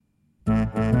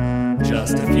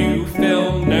Just a few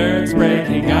film nerds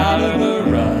breaking out of a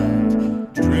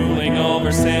rut, drooling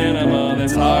over cinema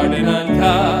that's hard and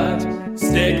uncut.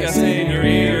 Stick us in your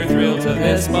ear, thrill to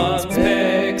this month's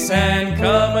picks, and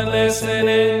come and listen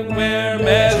in, we're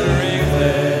measuring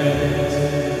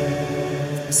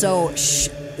clicks. So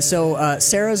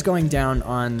Sarah's going down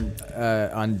on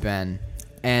Ben,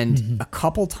 and a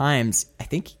couple times I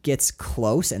think he gets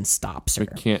close and stops her.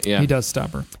 He does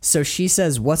stop her. So she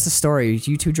says, "What's the story? Are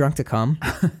you too drunk to come?"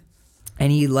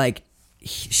 And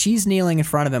she's kneeling in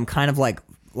front of him, kind of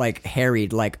like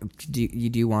harried, like, do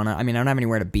you want to? I mean, I don't have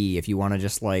anywhere to be. If you want to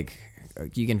just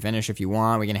you can finish if you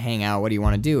want. We can hang out. What do you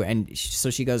want to do? And so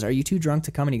she goes, "Are you too drunk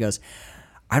to come?" And he goes,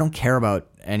 "I don't care about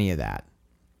any of that.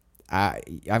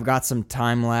 I've got some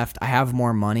time left. I have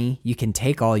more money. You can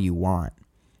take all you want.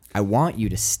 I want you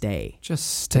to stay.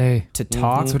 Just stay. To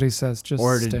talk." That's what he says. Just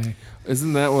stay.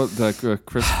 Isn't that what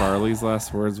Chris Farley's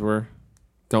last words were?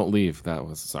 Don't leave. That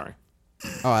was, sorry.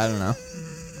 Oh, I don't know.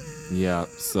 Yeah,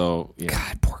 so, yeah.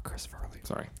 God, poor Chris Farley.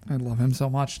 Sorry. I love him so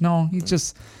much. No, he's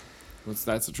just...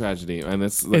 That's a tragedy. And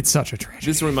it's such a tragedy.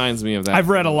 This reminds me of that. I've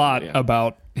read a lot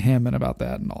about him and about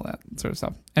that and all that sort of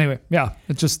stuff. Anyway, yeah,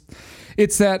 it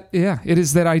is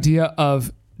that idea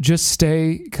of just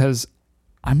stay because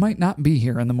I might not be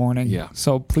here in the morning. Yeah.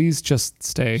 So please just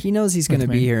stay. He knows he's going to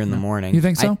be here in the morning. You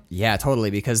think so? Yeah,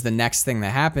 totally. Because the next thing that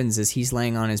happens is he's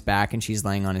laying on his back and she's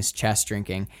laying on his chest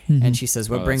drinking. And she says,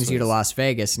 "What brings you to Las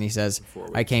Vegas?" And he says,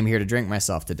 "I came here to drink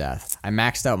myself to death. I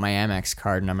maxed out my Amex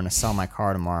card and I'm going to sell my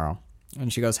car tomorrow."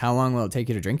 And she goes, "How long will it take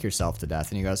you to drink yourself to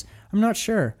death?" And he goes, "I'm not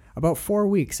sure. About 4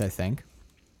 weeks, I think."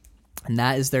 And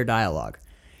that is their dialogue.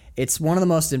 It's one of the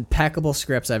most impeccable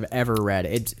scripts I've ever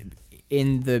read.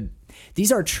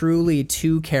 These are truly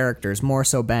two characters, more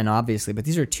so Ben, obviously, but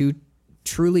these are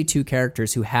truly two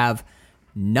characters who have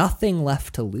nothing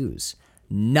left to lose.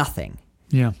 Nothing.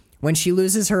 Yeah. When she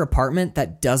loses her apartment,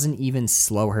 that doesn't even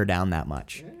slow her down that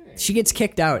much. She gets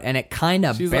kicked out, and it kind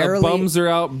of barely... bums her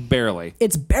out barely.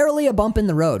 It's barely a bump in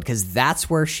the road, because that's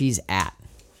where she's at.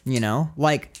 You know?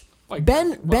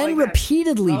 Ben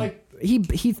repeatedly...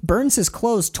 He burns his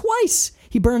clothes twice.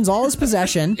 He burns all his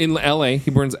possession. In LA,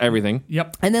 he burns everything.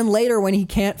 Yep. And then later, when he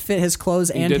can't fit his clothes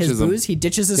and his booze, he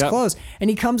ditches his clothes. And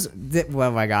he comes...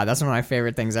 Oh my God, that's one of my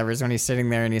favorite things ever is when he's sitting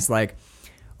there and he's like,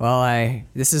 "Well,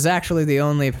 this is actually the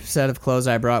only set of clothes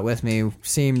I brought with me.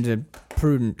 Seemed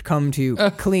prudent. Come to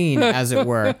clean, as it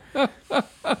were."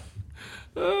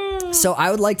 So I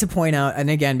would like to point out,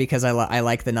 and again, because I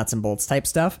like the nuts and bolts type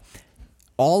stuff,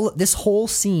 this whole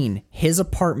scene, his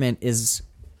apartment is...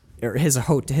 or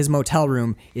his motel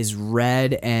room is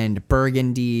red and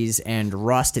burgundies and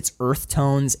rust. It's earth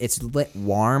tones. It's lit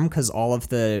warm because all of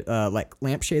the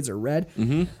lampshades are red.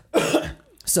 Mm-hmm.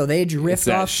 So they drift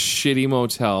that off. Shitty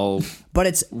motel, but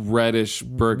it's reddish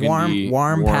burgundy,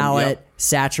 warm palette, yep.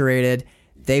 saturated.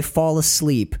 They fall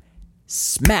asleep.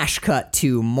 Smash cut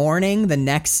to morning the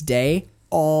next day.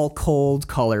 All cold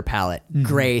color palette,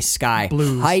 gray sky,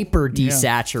 blues, hyper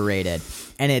desaturated,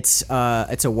 and it's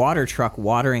a water truck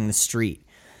watering the street,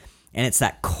 and it's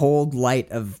that cold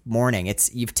light of morning.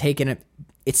 You've taken it.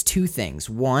 It's two things.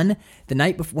 One, the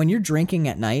night before, when you're drinking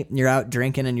at night, you're out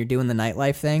drinking and you're doing the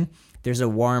nightlife thing. There's a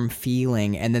warm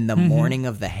feeling, and then the morning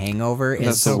of the hangover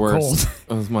is so the worst.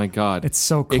 Cold. Oh my God, it's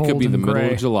so cold. It could be the gray.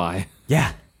 middle of July.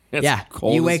 Yeah.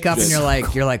 Cold. You wake up and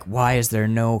you're like, why is there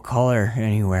no color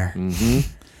anywhere? Mm-hmm.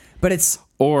 But it's...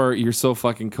 Or you're so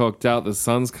fucking coked out, the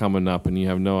sun's coming up and you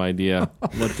have no idea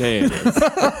what day it is.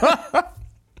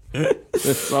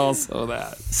 It's also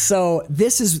that. So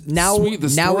this is now... Sweet, the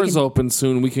store's open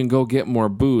soon. We can go get more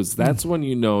booze. That's when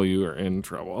you know you are in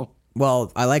trouble.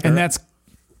 Well, I like... And that's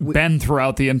Ben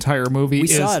throughout the entire movie. We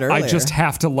saw it earlier. I just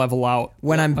have to level out.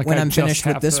 When I'm finished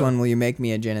with this one, will you make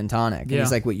me a gin and tonic? And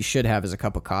he's like, what you should have is a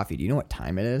cup of coffee. Do you know what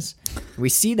time it is? We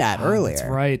see that earlier. That's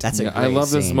right. That's a great I love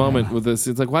this scene. moment with this.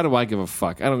 It's like, why do I give a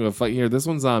fuck? I don't give a fuck. Here, this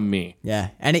one's on me. Yeah.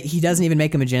 And he doesn't even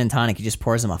make him a gin and tonic. He just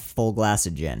pours him a full glass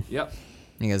of gin. Yep.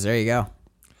 And he goes, there you go.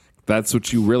 That's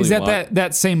what you really want. Is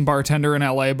that same bartender in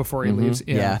LA before he leaves?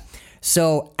 Yeah.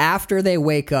 So after they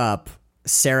wake up,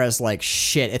 Sarah's like,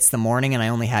 shit, it's the morning and I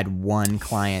only had one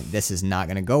client. This is not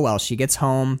going to go well. She gets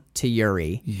home to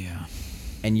Yuri. Yeah.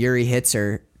 And Yuri hits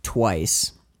her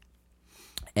twice.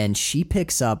 And she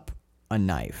picks up a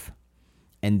knife.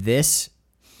 And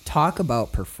talk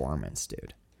about performance,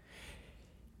 dude.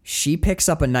 She picks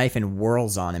up a knife and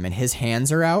whirls on him, and his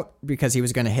hands are out because he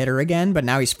was going to hit her again, but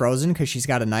now he's frozen because she's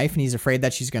got a knife and he's afraid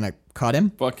that she's going to cut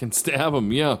him. Fucking stab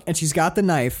him, yeah. And she's got the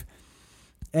knife,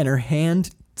 and her hand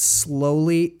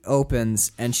slowly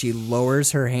opens, and she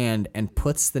lowers her hand and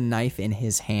puts the knife in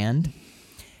his hand.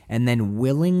 and then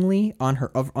willingly on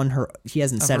her he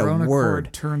hasn't said Of her a own word,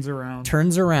 accord,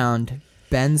 turns around,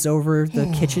 bends over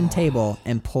the kitchen table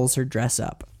and pulls her dress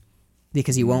up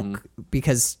because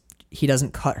because he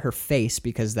doesn't cut her face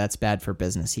because that's bad for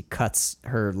business. He cuts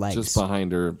her legs. Just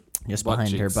behind her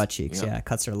butt cheeks. Yeah,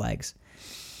 cuts her legs.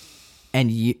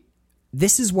 And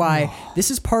this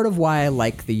is part of why I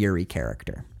like the Yuri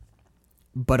character.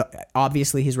 But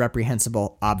obviously he's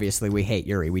reprehensible. Obviously we hate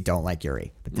Yuri. We don't like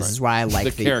Yuri. But this is why I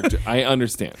like the character. I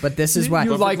understand. But this is why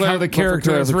You like how the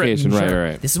character is written.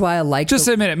 Right. This is why I like Just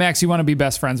admit it, Max. You want to be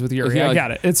best friends with Yuri. Yeah, I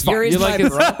got it. It's fine. Yuri's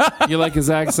You like his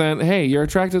accent. Hey, you're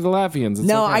attracted to Latvians. It's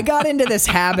No, okay. I got into this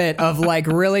habit of like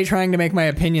really trying to make my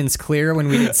opinions clear when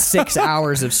we did 6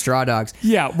 hours of Straw Dogs.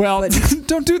 Yeah, well,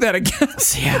 don't do that again.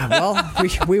 Yeah, well,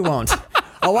 we won't.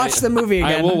 I'll watch the movie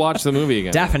again. I will watch the movie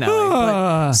again. Definitely.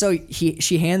 But, so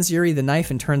she hands Yuri the knife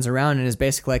and turns around and is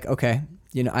basically like, okay,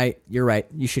 you're right.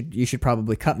 You should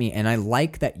probably cut me. And I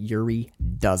like that Yuri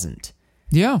doesn't.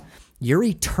 Yeah.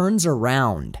 Yuri turns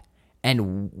around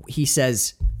and he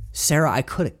says, Sarah, I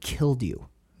could have killed you.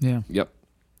 Yeah. Yep.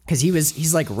 Because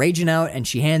he's like raging out and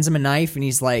she hands him a knife and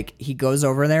he goes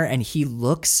over there and he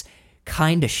looks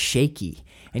kind of shaky.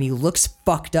 And he looks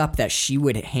fucked up that she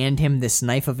would hand him this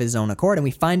knife of his own accord. And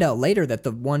we find out later that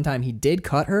the one time he did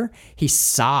cut her, he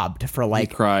sobbed for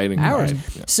like cried and hours. cried.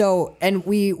 Yeah. So, and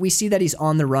we see that he's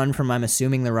on the run from, I'm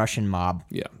assuming, the Russian mob.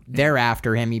 Yeah. They're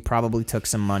after him. He probably took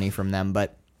some money from them.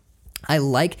 But I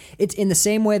like, it's in the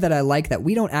same way that I like that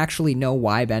we don't actually know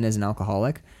why Ben is an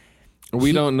alcoholic.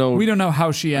 We don't know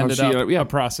how she ended up a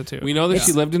prostitute. We know that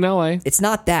she lived in L.A. It's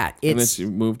not that. and then she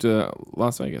moved to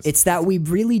Las Vegas. It's that we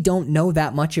really don't know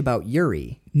that much about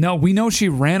Yuri. No, we know she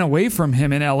ran away from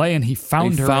him in L.A. and he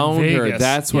found her in Vegas.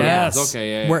 That's what yes. it was.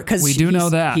 Okay, yeah. Because We do know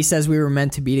that. He says we were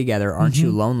meant to be together. Aren't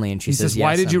you lonely? And she He says, says, yes,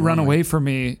 why did you I'm run lonely." away from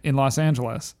me in Los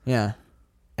Angeles? Yeah.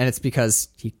 And it's because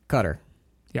he cut her.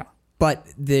 Yeah. But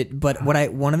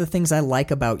one of the things I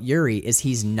like about Yuri is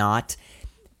he's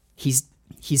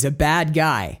a bad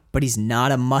guy, but he's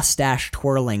not a mustache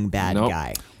twirling bad Nope.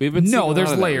 guy. We've been seeing a lot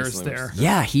there's of that layers recently. there.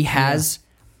 Yeah, he has.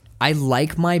 I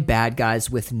like my bad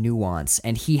guys with nuance,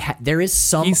 and there is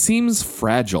some. He seems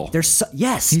fragile. There's He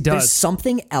does. There's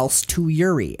something else to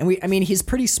Yuri, and he's a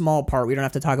pretty small part. We don't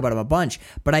have to talk about him a bunch,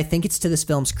 but I think it's to this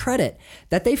film's credit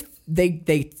that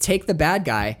they take the bad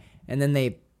guy and then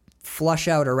they flush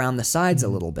out around the sides a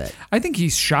little bit. I think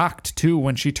he's shocked too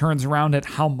when she turns around at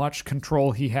how much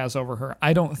control he has over her.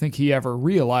 I don't think he ever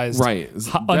realized Right.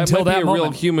 That until might be that a moment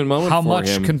real human moment how for much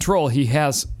him. control he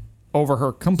has over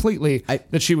her completely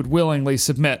that she would willingly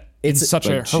submit in such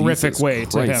a But horrific Jesus way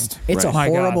to him. Christ. It's Right. a My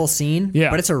God. horrible scene,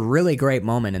 Yeah. but it's a really great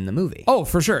moment in the movie. Oh,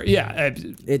 for sure. Yeah.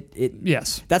 Yes.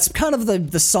 Yes. That's kind of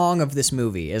the song of this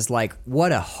movie is like,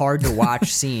 what a hard to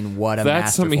watch scene. What a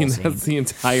masterful scene. That's the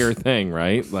entire thing,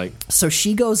 right? Like, So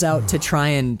she goes out to try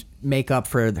and make up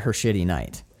for her shitty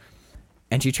night.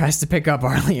 And she tries to pick up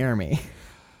Arlie Ermy.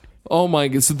 oh my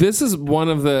god! So this is one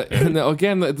of the, and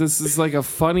again, this is like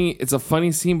it's a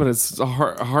funny scene, but it's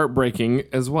heartbreaking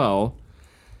as well.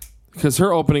 Because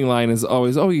her opening line is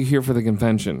always, "Oh, you're here for the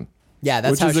convention." Yeah,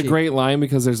 that's which how is a great line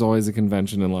because there's always a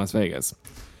convention in Las Vegas,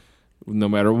 no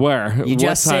matter where. You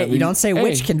just say, you don't say Hey,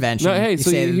 which convention. No, hey, you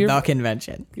so say you're here the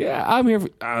convention. Yeah, I'm here.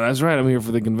 That's right. I'm here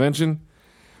for the convention,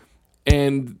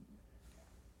 and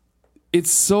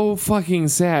it's so fucking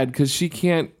sad because she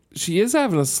can't. She is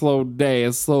having a slow day,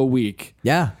 a slow week,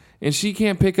 Yeah. and she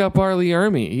can't pick up Arlie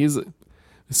Ermy.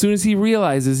 As soon as he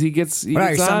realizes he gets What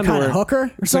are you, some on kind to of her,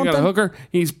 hooker or some kind something? of hooker.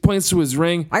 He points to his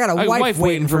ring. I got a wife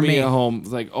waiting for me at home.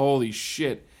 It's like, holy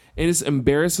shit! It just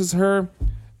embarrasses her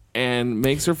and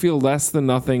makes her feel less than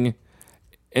nothing,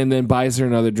 and then buys her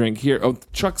another drink. Here,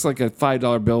 chucks like a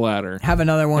 $5 bill at her. Have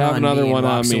another one Have on another me one and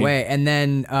on walks me. away. And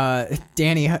then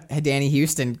Danny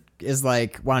Houston is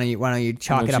like, why don't you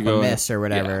chalk it up a miss or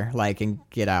whatever, like, and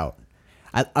get out.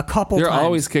 A couple They're times.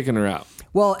 always kicking her out.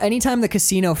 Well, anytime the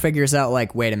casino figures out,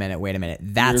 like, wait a minute,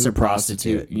 that's Here's a a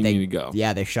prostitute. prostitute. You need to go.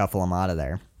 Yeah, they shuffle him out of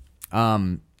there.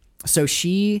 So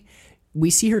we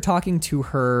see her talking to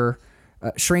her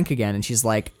shrink again, and she's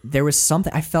like, there was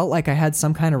something, I felt like I had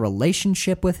some kind of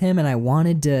relationship with him, and I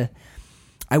went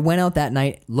out that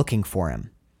night looking for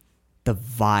him. The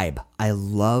vibe. I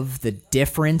love the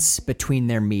difference between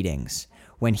their meetings.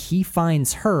 When he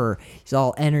finds her, he's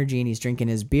all energy and he's drinking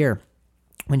his beer.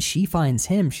 When she finds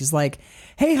him, she's like,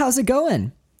 hey, how's it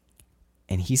going?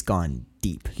 And he's gone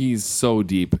deep. He's so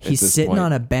deep. He's sitting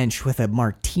on a bench with a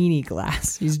martini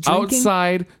glass. He's drinking,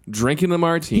 outside drinking a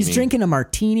martini. He's drinking a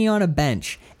martini on a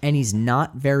bench, and he's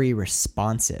not very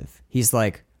responsive. He's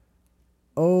like,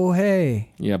 oh,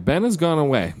 hey. Yeah, Ben has gone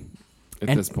away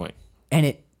at this point.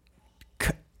 And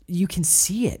you can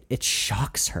see it. It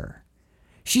shocks her.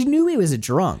 She knew he was a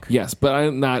drunk. Yes, but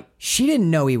I'm not She didn't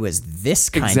know he was this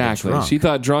kind exactly. of drunk. She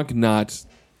thought drunk, not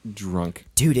drunk.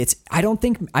 Dude, I don't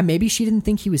think, maybe she didn't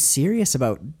think he was serious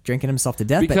about drinking himself to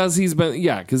death. Because he's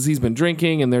been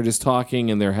drinking and they're just talking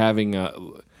and they're having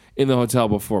in the hotel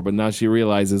before, but now she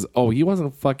realizes, he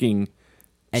wasn't fucking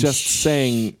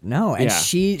saying no. And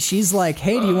she's like,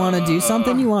 hey, do you want to do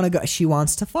something? You want to go? She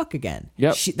wants to fuck again.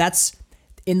 Yep. That's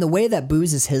in the way that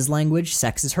booze is his language,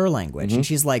 sex is her language. Mm-hmm. And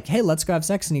she's like, hey, let's go have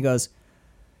sex. And he goes,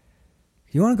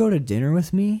 you want to go to dinner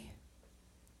with me?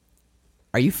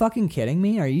 Are you fucking kidding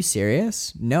me? Are you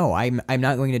serious? No, I'm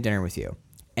not going to dinner with you.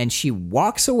 And she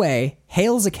walks away,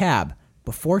 hails a cab.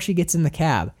 Before she gets in the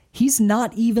cab, he's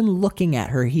not even looking at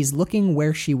her. He's looking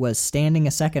where she was standing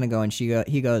a second ago. And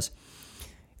he goes,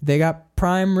 they got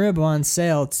prime rib on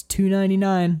sale. It's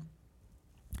 $2.99.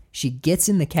 She gets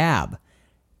in the cab,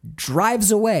 drives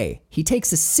away. He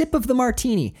takes a sip of the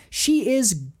martini. She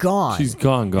is gone. She's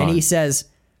gone. And he says,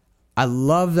 I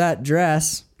love that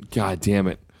dress. God damn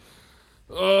it.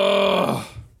 Ugh.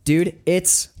 Dude,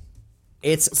 it's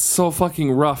So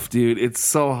fucking rough, dude. It's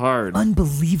so hard.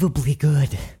 unbelievably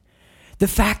good. The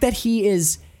fact that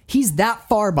he's that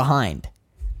far behind.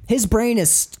 His brain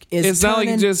is It's not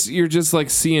turning. like you're just like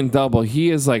seeing double. He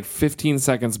is like 15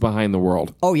 seconds behind the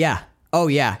world. Oh yeah.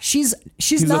 She's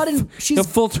not in. She's a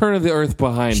full turn of the earth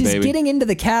behind, She's baby. getting into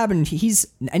the cab and he's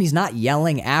not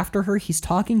yelling after her. He's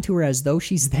talking to her as though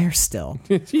she's there still.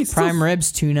 Prime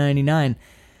ribs $2.99.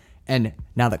 And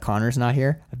now that Connor's not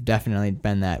here, I've definitely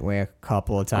been that way a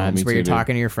couple of times me where too, you're dude.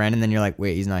 talking to your friend and then you're like,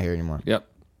 wait, he's not here anymore. Yep.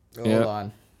 Hold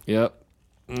on. Yep.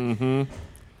 I'm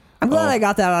glad I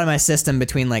got that out of my system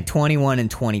between like 21 and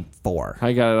 24.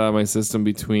 I got it out of my system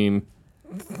between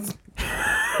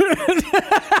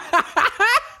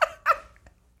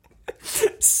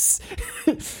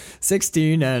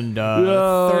 16 and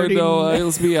 30. No,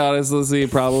 let's be honest. Let's see,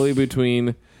 probably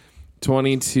between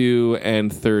 22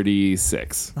 and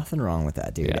 36. Nothing wrong with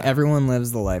that, dude. Yeah. Everyone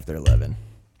lives the life they're living.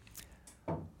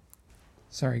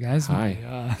 Sorry, guys. Hi.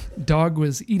 My dog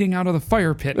was eating out of the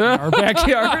fire pit in our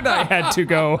backyard. I had to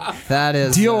go That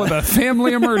is deal with a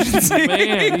family emergency.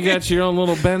 Man, you got your own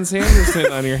little Ben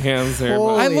Sanderson on your hands there.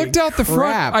 Holy bud. I looked out the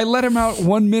crap. front. I let him out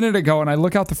 1 minute ago, and I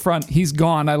look out the front. He's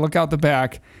gone. I look out the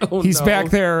back. He's no. back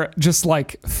there, just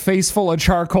like face full of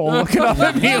charcoal, looking up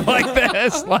at me like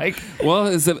this. Like, Well,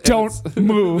 is it don't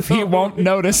move. He won't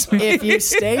notice me. If you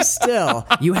stay still,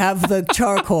 you have the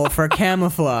charcoal for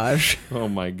camouflage. Oh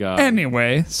my god.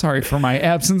 Anyway, sorry for my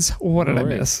absence. What did I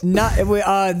worries. miss?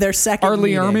 Not their second.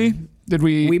 Arlie meeting. Ermy? Did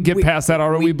we get past that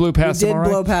already? We blew past We him did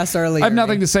already? blow past Arlie. I have Ermy.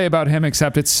 nothing to say about him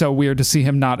except it's so weird to see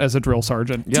him not as a drill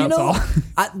sergeant. Do you That's know?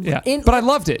 all. Yeah. But I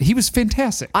loved it. He was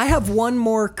fantastic. I have one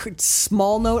more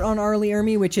small note on Arlie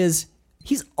Ermy, which is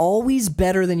he's always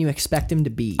better than you expect him to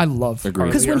be. I love Agreed.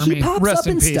 Because when he pops Rest up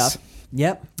in and peace. stuff,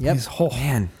 yep, He's whole.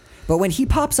 man. But when he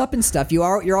pops up and stuff,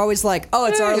 you're always like, oh,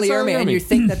 it's Hey, Arlie it's Arlie Ermy, and Ermy. you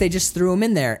think that they just threw him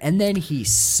in there, and then he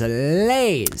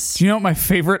slays. Do you know what my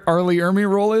favorite Arlie Ermy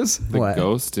role is? The What?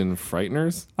 Ghost in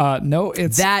Frighteners? No,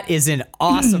 it's That is an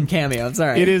awesome cameo. I'm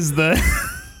sorry. it is the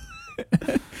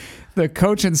the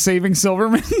coach in Saving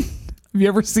Silverman. Have you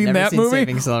ever seen Never that seen movie?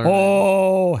 Saving Silverman.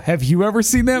 Oh, have you ever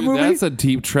seen that Dude, movie? that's a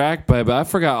deep track, but I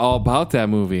forgot all about that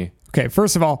movie. Okay,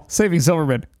 first of all, Saving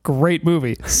Silverman, great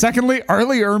movie. Secondly,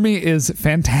 Arlie Ermy is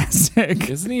fantastic.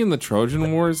 Isn't he in the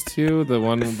Trojan Wars too? The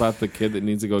one about the kid that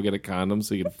needs to go get a condom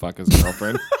so he can fuck his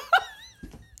girlfriend?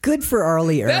 Good for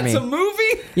Arlie Ermy.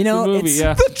 movie? You know, The movie, it's,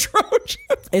 yeah. The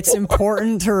Trojan. it's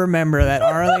important to remember that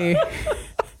Arlie.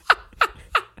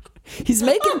 He's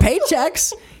making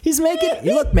paychecks. He's making.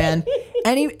 Look, man.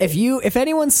 If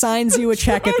anyone signs you a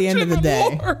check at the end of the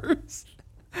day, Wars.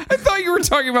 I thought you were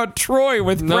talking about Troy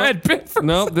with Brad Pitt.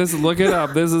 Nope, look it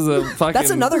up. This is a fucking that's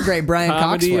another great Brian Cox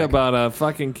comedy flick. about a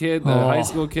fucking kid, a high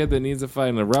school kid that needs to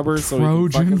find a rubber so he can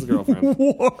fuck Trojan his girlfriend.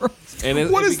 War. And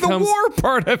What is the becomes- war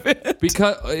part of it?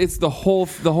 Because it's the whole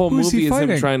Who's he movie is him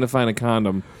fighting? trying to find a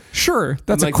condom. Sure,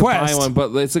 that's Like a to buy quest. one,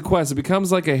 but it's a quest. It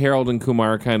becomes like a Harold and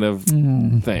Kumar kind of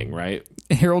thing, right?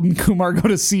 Harold and Kumar go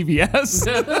to CVS.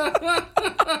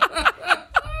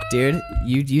 dude,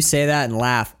 you say that and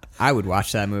laugh. I would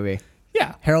watch that movie.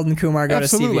 Yeah. Harold and Kumar go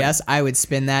Absolutely. to CVS. I would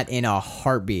spin that in a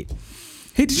heartbeat.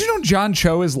 Hey, did you know John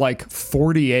Cho is like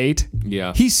 48?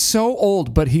 Yeah. He's so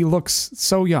old, but he looks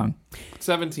so young.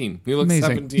 17. He looks Amazing.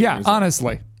 17. Yeah, years old.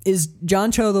 honestly. Is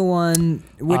John Cho the one?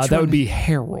 Which That one? would be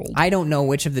Harold. I don't know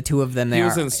which of the two of them they He are.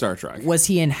 was in Star Trek. Was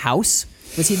he in House?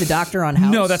 Was he the doctor on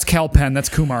House? No, that's Cal Penn. That's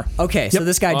Kumar. okay. So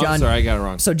this guy Oh, I'm John. sorry, I got it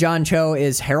wrong. So John Cho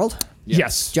is Harold.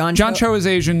 Yes. John John Cho- Cho is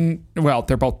Asian. Well,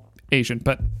 they're both Asian,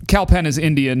 but Cal Penn is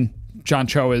Indian. John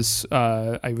Cho is,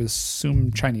 I would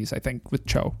assume Chinese, I think, with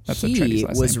Cho. That's a Chinese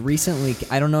last He was name. recently,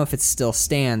 I don't know if it still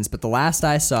stands, but the last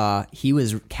I saw, he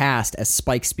was cast as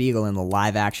Spike Spiegel in the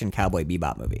live-action Cowboy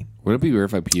Bebop movie. Would it be weird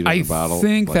if I peed in I the bottle?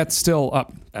 think like, that's still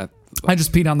up. at, I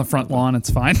just peed on the front lawn. It's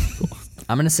fine.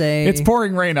 I'm going to say... It's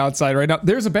pouring rain outside right now.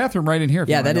 There's a bathroom right in here. if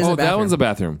you Yeah, wanna that go. is oh, a that bathroom. one's a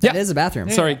bathroom. That is a bathroom.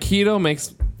 Sorry, keto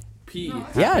makes pee.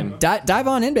 Yeah, happen. dive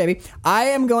on in, baby. I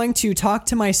am going to talk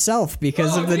to myself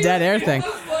because of the dead air thing.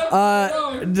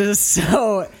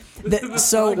 So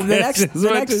the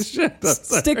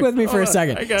next stick with me for a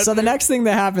second. So the next thing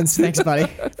that happens, thanks, buddy.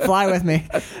 Fly with me.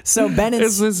 So Ben and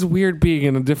It's this weird being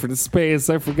in a different space.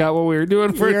 I forgot what we were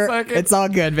doing for a second. it's all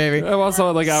good, baby. I'm also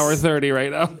at like hour 30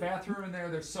 right now. Bathroom in there.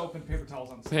 There's soap and paper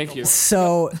towels on the Thank you.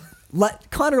 So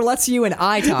Connor lets you and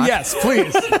I talk. Yes,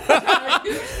 please.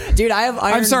 Dude, I have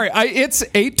iron. I'm sorry. It's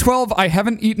 8:12. I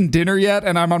haven't etten dinner yet,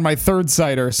 and I'm on my third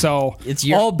cider, so It's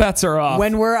your- all bets are off.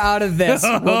 When we're out of this,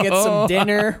 we'll get some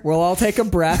dinner. We'll all take a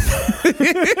breath.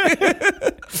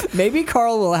 Maybe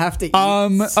Carl will have to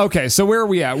eat. Okay, so where are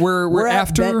we at? We're at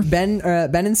after. Ben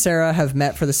and Sarah have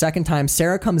met for the second time.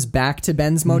 Sarah comes back to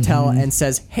Ben's motel and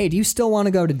says, "Hey, do you still want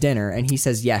to go to dinner?" And he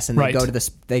says yes. And they Right. go to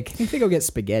I think they go get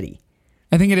spaghetti.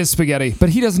 I think it is spaghetti, but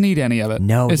he doesn't eat any of it.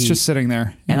 No, it's he- just sitting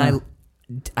there. And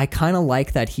Yeah. I kind of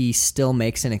like that he still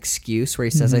makes an excuse where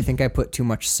he says, "I think I put too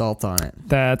much salt on it."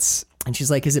 That's. And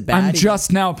she's like, "Is it bad?" I'm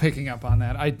just now picking up on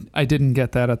that. I didn't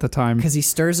get that at the time. because he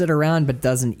stirs it around but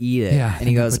doesn't eat it. Yeah, and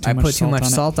he goes, "I put too much on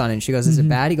it." salt on it." And she goes, "Is it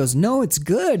bad?" He goes, "No, it's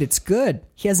good. It's good."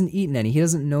 He hasn't eaten any. He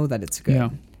doesn't know that it's good. Yeah.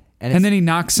 And, And then he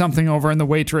knocks something over, and the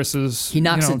waitress is. he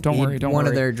knocks Don't worry. Don't one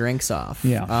worry. of their drinks off.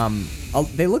 Yeah.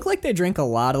 They look like they drink a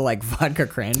lot of like vodka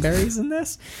cranberries in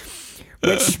this,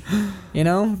 which,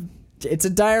 it's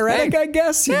a diuretic, I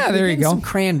guess. Yeah, You're there you getting go. Some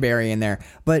cranberry in there,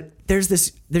 but there's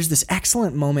this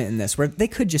excellent moment in this where they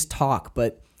could just talk,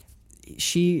 but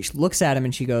she looks at him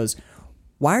and she goes,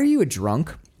 "Why are you a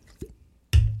drunk?"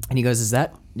 And he goes, "Is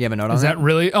that? Do you have a note on Is that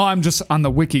really? Oh, I'm just on the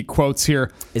wiki quotes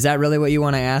here. Is that really what you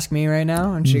want to ask me right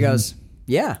now?" And she goes,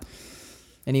 "Yeah."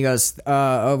 And he goes,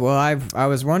 "Oh, well, I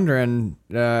was wondering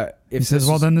if He says,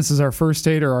 "Well, then this is our first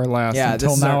date or our last." Yeah, Until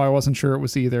this is now, our- I wasn't sure it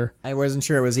was either. I wasn't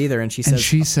sure it was either." And she And says,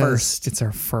 she says, first. "It's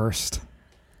our first."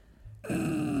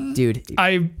 Dude,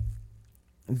 I'm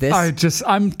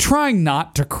trying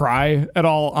not to cry at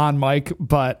all on mic,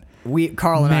 but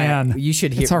Carl and man, I, you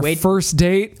should hear. it's our Wait first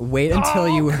date. until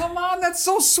you. Come on, that's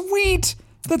so sweet.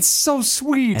 That's so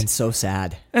sweet And so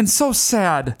sad. and so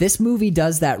sad. This movie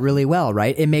does that really well,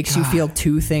 right? It makes you feel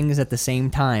two things at the same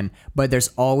time, but there's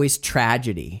always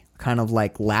tragedy, kind of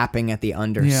like lapping at the Yeah.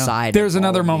 underside. There's of all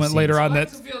another of these moment later scenes. on that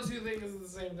feel two things at the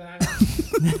same time.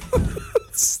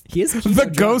 He's the a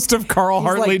drunk. ghost of Carl He's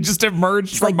Hartley like- just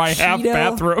emerged from like my half Cheeto.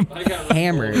 bathroom.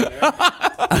 hammered.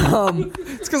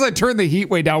 It's because I turned the heat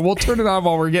way down. We'll turn it on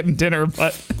while we're getting dinner,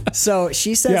 but So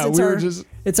she says Yeah, it's we were our just-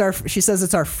 she says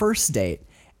it's our first date,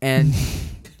 and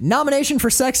nomination for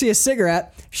sexiest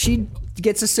cigarette. She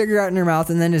gets a cigarette in her mouth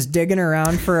and then is digging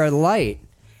around for a light,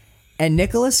 and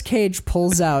Nicolas Cage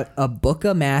pulls out a book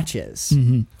of matches.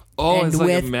 Oh, And it's like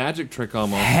a with magic trick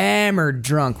almost. Hammered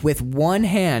drunk with one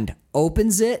hand,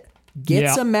 opens it,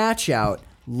 gets Yeah. a match out,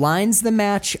 lines the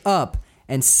match up,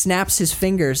 and snaps his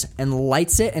fingers and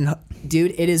lights it. And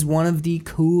dude, it is one of the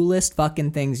coolest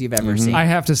fucking things you've ever seen. I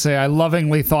have to say, I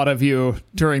lovingly thought of you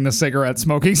during the cigarette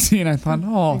smoking scene. I thought,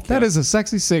 oh, that is a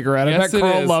sexy cigarette. I Yes, bet it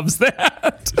Carl is. loves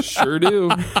that. Sure do.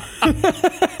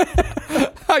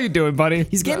 How you doing, buddy?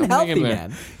 He's getting I'm healthy, hanging there.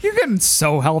 man. You're getting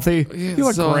so healthy. You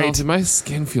look so great. healthy. My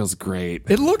skin feels great.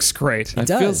 It looks great. I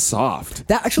does. feel soft.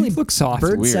 That actually You look soft.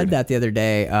 Bird Weird. said that the other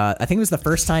day. I think it was the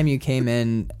first time you came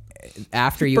in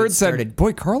after you Bird had started. said,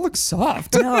 boy, Carl looks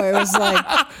soft. No, it was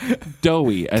like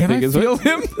Doughy, I Can think I is feel what.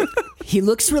 him? he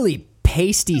looks really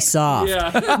pasty soft.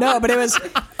 Yeah. No, but it was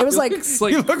like It's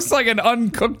He like looks like an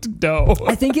uncooked dough.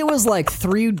 I think it was like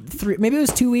three maybe it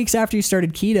was 2 weeks after you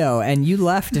started keto and you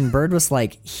left and Bird was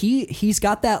like he's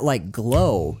got that like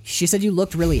glow. She said you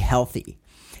looked really healthy.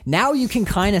 Now you can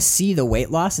kind of see the weight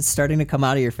loss. It's starting to come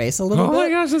out of your face a little oh bit. my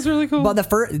gosh, that's really cool. But the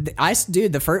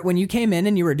first when you came in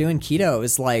and you were doing keto, it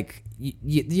was like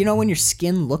you know when your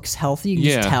skin looks healthy, you can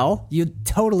just Yeah. tell. You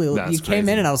totally That's you came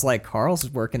crazy. in and I was like, Carl's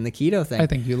working the keto thing. I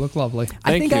think you look lovely. I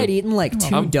Thank think you. I'd eaten like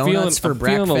 2 I'm donuts for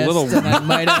feeling- I'm feeling breakfast. a little- and I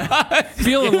might have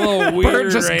feeling a little weird.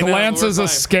 Bird just right now, glances but we're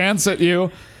askance at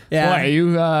you. Yeah.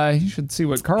 Boy, you should see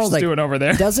what Carl's She's like, doing over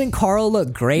there. Doesn't Carl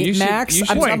look great, You should- Max? you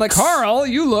should- Wait, I'm like, Carl,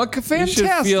 you look You fantastic.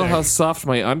 should feel how soft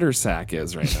my undersack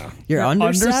is right now. your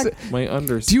undersack? My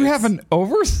undersack. Do you have an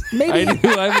overs? Maybe. I do.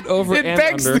 I have an over It and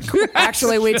begs under. the question.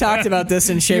 Actually, we talked about this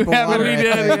in Shape of have it, Water. we I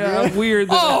did, think. Yeah, weird.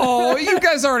 that- Oh, you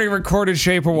guys already recorded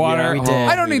Shape of Water. Yeah, we did.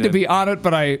 I don't We need to did. be on it,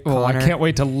 but I Connor. can't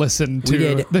wait to listen to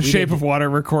did- the we Shape did. of Water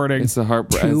recording. It's a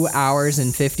heartbreak. 2 hours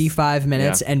and 55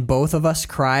 minutes, Yeah. and both of us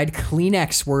cried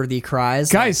Kleenex-worthy cries.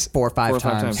 Guys. like 4 or 5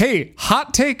 times. Hey,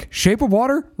 hot take, Shape of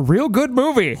Water, real good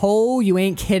movie. Oh, you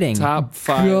ain't kidding. Top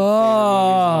 5 favorite movies of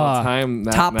all time.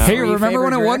 Top now. Hey, three remember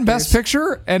when it favorite won Best directors?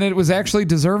 Picture and it was actually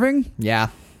deserving? Yeah.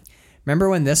 Remember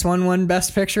when this one won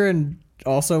Best Picture and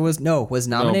also was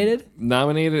nominated?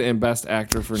 Nominated and Best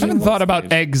Actor for I haven't Nicolas thought about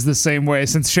Cage. eggs the same way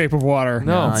since Shape of Water.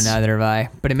 No. No, neither have I.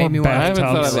 But it made Or me want I bad haven't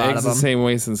thought tubs. of a lot eggs of the them. same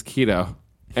way since keto,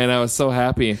 and I was so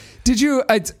happy. Did you?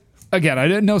 Again, I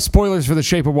didn't know spoilers for the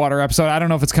Shape of Water episode. I don't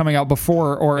know if it's coming out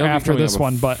before or It'll be after coming this out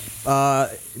one, but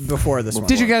Before this one.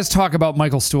 did you guys talk about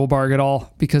Michael Stuhlbarg at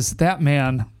all? Because that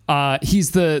man,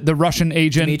 he's the Russian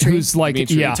agent Dimitri? who's like,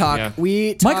 Dimitri. yeah. Yeah.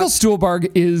 We talked, Michael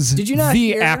Stuhlbarg is did you not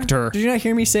the hear, actor. Did you not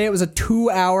hear me say it was a 2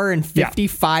 hour and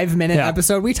 55 minute Yeah.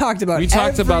 episode? We talked about We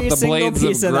talked every about the single blades of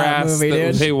piece of that grass movie,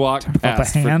 that dude. they walked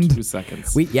past hand? for 2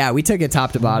 seconds. We took it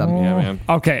top to bottom. yeah, man.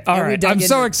 Okay, all And we right. dug I'm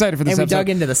so into- excited for this and we episode. dug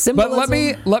into the But let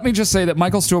symbolism. me just say that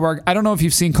Michael Stuhlbarg. I don't know if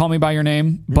you've seen Call Me by Your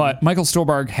Name, but Michael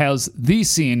Stuhlbarg has the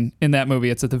scene in that movie.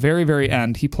 It's at the very, very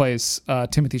end. He plays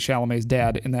Timothy Chalamet's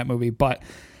dad in that movie, but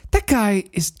that guy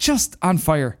is just on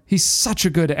fire. He's such a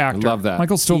good actor. love that.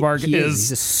 Michael Stuhlbarg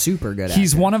He's a super good actor.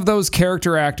 He's one of those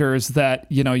character actors that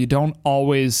you don't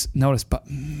always notice, but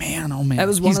man, oh man, That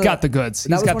was one he's of got the- the goods. That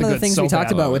He's was got one the of the goods things so we talked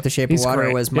bad. about with The Shape He's of Water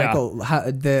great. was Yeah.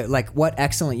 Michael, what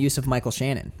excellent use of Michael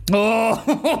Shannon.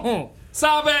 Oh,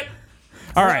 Stop it!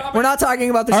 all right. We're not talking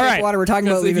about The All Shape right. of Water. We're talking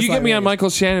about If Leave you Us get Like me on Vegas. Michael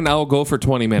Shannon, I'll go for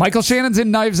 20 minutes. Michael Shannon's in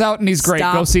Knives Out, and he's great.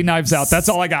 Stop. Go see Knives Out. That's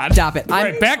all I got. Stop it. All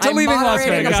right, back to I'm Leaving Las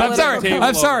moderating Vegas. a I'm sorry. political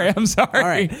I'm sorry. I'm sorry. All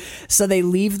right. So they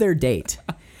leave their date.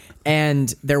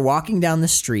 And they're walking down the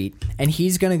street, and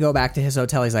he's going to go back to his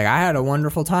hotel. He's like, I had a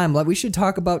wonderful time. We should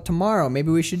talk about tomorrow. Maybe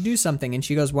we should do something. And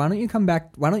she goes, why don't you come back?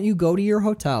 Why don't you go to your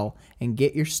hotel and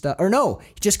get your stuff? Or no,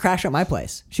 just crash at my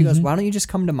place. She goes, why don't you just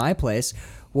come to my place?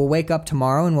 We'll wake up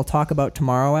tomorrow, and we'll talk about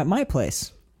tomorrow at my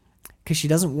place. Because she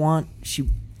doesn't want,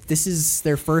 this is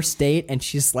their first date, and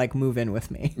she's like, move in with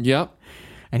me. Yep.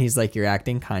 And he's like, you're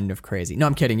acting kind of crazy. No,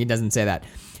 I'm kidding. He doesn't say that.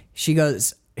 She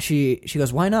goes,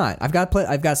 why not? I've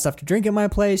got stuff to drink at my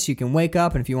place. You can wake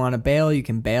up, and if you want to bail, you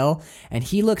can bail. And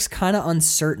he looks kind of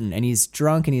uncertain, and he's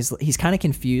drunk, and he's kind of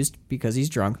confused because he's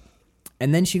drunk.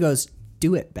 And then she goes,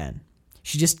 do it, Ben.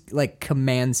 She just like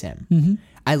commands him. Mm-hmm.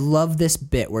 I love this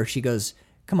bit where she goes,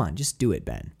 come on, just do it,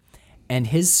 Ben. And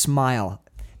his smile,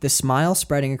 the smile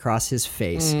spreading across his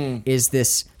face is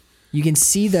this, you can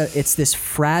see it's this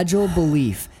fragile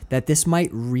belief that this might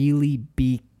really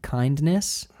be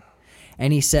kindness.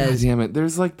 And he God says, damn it.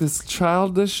 There's like this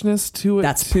childishness to it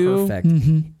that's too. perfect.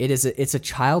 It's a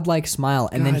childlike smile.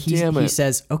 And then God damn he it.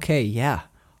 says, okay, yeah,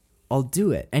 I'll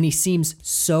do it. And he seems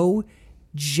so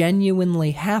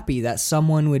genuinely happy that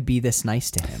someone would be this nice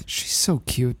to him. She's so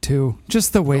cute too.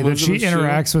 Just the way that she Elizabeth Shue?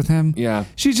 interacts with him. Yeah.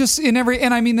 She's just and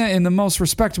I mean that in the most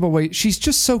respectable way. She's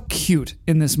just so cute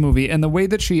in this movie, and the way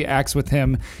that she acts with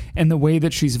him, and the way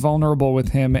that she's vulnerable with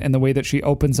him, and the way that she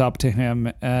opens up to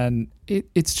him, and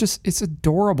it's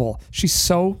adorable. She's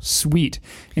so sweet,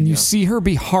 and you see her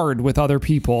be hard with other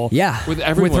people. Yeah. With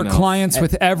everyone with her else. clients,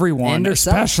 with everyone, and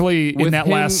herself. especially in With that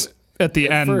him last at the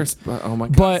end. First, but oh my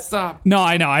God, But stop. no,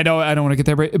 I know, I don't want to get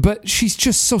there, but she's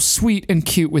just so sweet and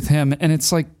cute with him, and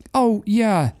it's like, oh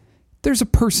yeah, there's a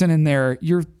person in there.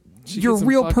 You're a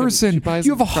real person.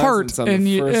 You have a heart, and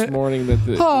you. first morning that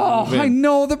the Oh, I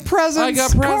know the presents. I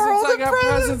got presents. Carl, I the got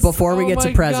presents. presents. Before we Oh get to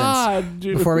my presents. God,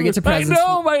 dude. Before we get to presents. I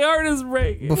know my heart is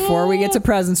breaking. Before we get to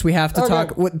presents, we have to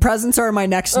talk. Presents are my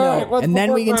next All note, right, what's and then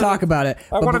before we can presents? talk about it. I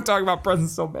But want to talk about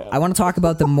presents so bad. I want to talk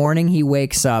about the morning he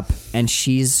wakes up, and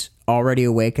she's already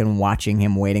awake and watching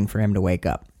him, waiting for him to wake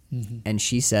up. And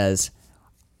she says,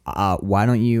 why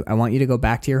don't you, I want you to go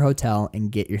back to your hotel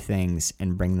and get your things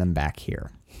and bring them back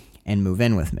here and move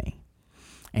in with me.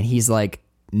 And he's like,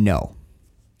 no.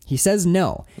 He says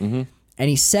no. And And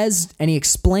he says, and he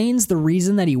explains the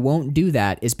reason that he won't do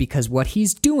that is because what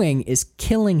he's doing is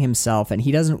killing himself, and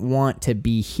he doesn't want to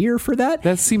be here for that.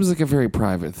 That seems like a very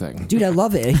private thing. Dude, I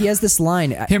love it. He has this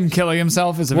line. Him killing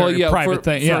himself is a very private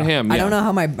thing. For him, I don't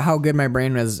know how good my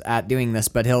brain was at doing this,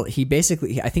 but he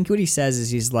basically, I think what he says is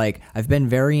he's like, I've been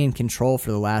very in control for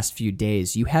the last few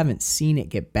days. You haven't seen it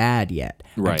get bad yet.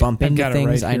 Right. I bump into got it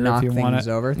things, right I here knock if you want things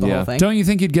it. over, the whole thing. Don't you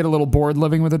think you'd get a little bored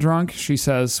living with a drunk? She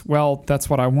says, well, that's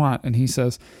what I want. And he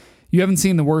says, you haven't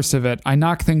seen the worst of it. I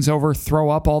knock things over, throw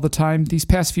up all the time. These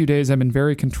past few days, I've been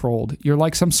very controlled. You're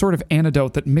like some sort of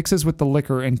antidote that mixes with the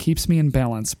liquor and keeps me in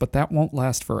balance, but that won't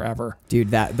last forever. Dude,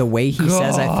 the way he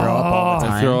says I throw up all the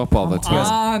time. I throw up all the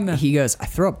time. He goes, I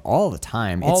throw up all the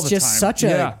time. All It's the just time. such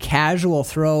a casual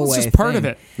throwaway It's just part of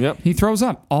thing. it. Yep. He throws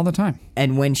up all the time.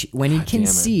 And when he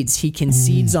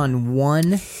concedes on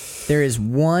one. There is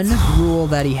one rule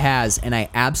that he has, and I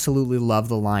absolutely love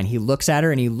the line. He looks at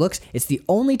her, and it's the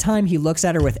only time he looks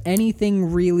at her with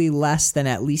anything really less than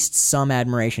at least some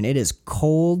admiration. It is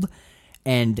cold,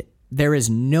 and there is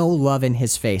no love in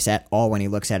his face at all when he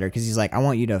looks at her, because he's like, I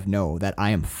want you to know that I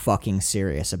am fucking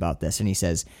serious about this. And he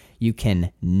says, you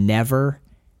can never,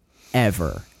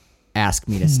 ever ask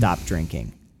me to stop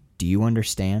drinking. Do you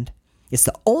understand? It's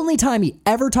the only time he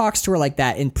ever talks to her like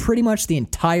that in pretty much the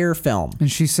entire film. And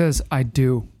she says, I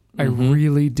do. I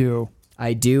really do.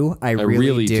 I do. I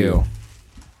really do.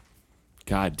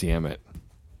 God damn it.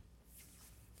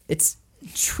 It's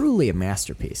truly a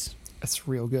masterpiece. That's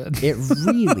real good. It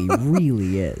really,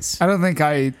 really is. I don't think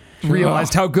I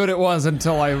realized how good it was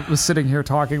until I was sitting here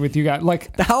talking with you guys.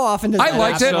 Like, How often does I that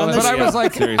liked it, happen on but this I show? was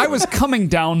like, Seriously. I was coming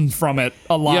down from it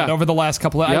a lot Yeah. over the last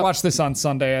couple of, I Yep. watched this on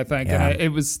Sunday, I think, Yeah. and it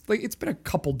was like, it's been a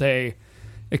couple day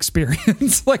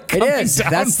experience. Like, It coming is.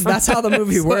 down That's from how the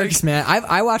movie this, like- works, man.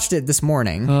 I watched it this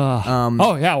morning.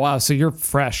 Oh yeah, wow. So you're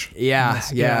fresh. Yeah.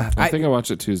 I think I watched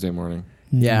it Tuesday morning.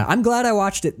 Yeah, I'm glad I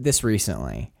watched it this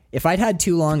recently. If I'd had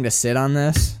too long to sit on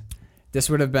this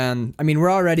would have been, I mean,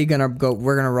 we're already we're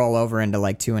going to roll over into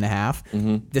like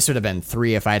 2.5. This would have been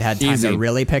 3 if I'd had time Easy. to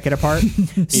really pick it apart.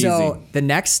 So the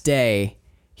next day,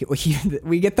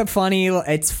 we get the funny,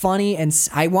 it's funny, and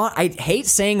I hate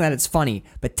saying that it's funny,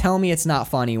 but tell me it's not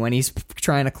funny when he's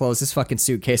trying to close his fucking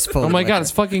suitcase full Oh of my liquor. God,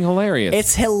 it's fucking hilarious.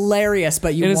 It's hilarious,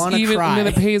 but you and want to cry. And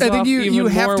then it pays I off think you even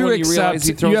have more to when you realize accept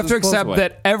he throws you have to his clothes accept away.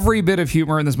 that every bit of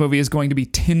humor in this movie is going to be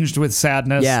tinged with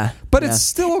sadness. Yeah, but yeah. it's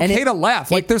still And okay it- to laugh.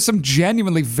 Like, there's some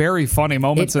genuinely very funny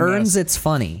moments It in earns this. its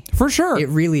funny. For sure. It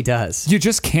really does. You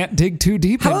just can't dig too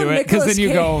deep How into about it, because then Nicolas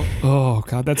you go, oh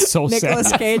god, that's so Nicolas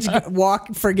sad. Cage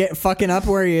fucking up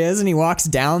where he is, and he walks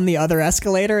down the other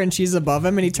escalator, and she's above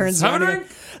him, and he turns Let's have around a and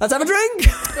goes, let's have a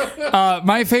drink.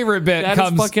 My favorite bit That is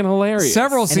comes fucking hilarious.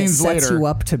 several And it scenes sets later.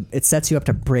 you up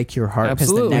to break your heart, because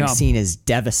the Absolutely. next Yeah. scene is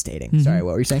devastating. Sorry,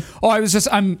 what were you saying? Oh,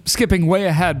 I'm skipping way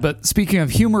ahead, but speaking of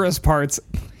humorous parts,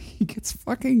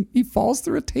 he falls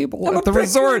through a table at the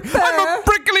resort. I'm a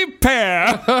prickly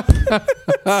pear.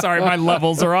 Sorry, my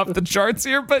levels are off the charts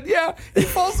here, but yeah, he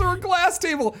falls through a glass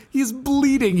table. He's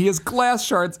bleeding. He has glass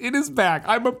shards in his back.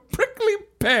 I'm a prickly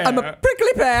pear. I'm a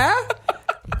prickly pear.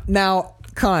 Now,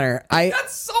 Connor,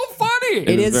 That's so funny.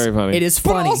 it is very funny. It is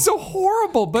but funny. also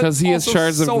horrible. But Because he has also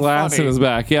shards so of glass funny. in his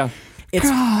back. Yeah.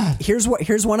 Here's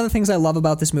one of the things I love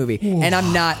about this movie, and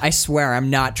I swear I'm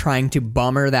not trying to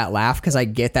bummer that laugh, because I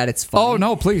get that it's funny. Oh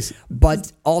no, please.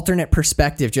 But alternate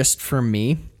perspective, just for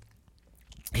me,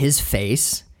 his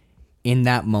face in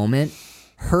that moment,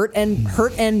 hurt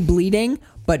and bleeding,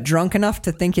 but drunk enough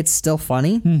to think it's still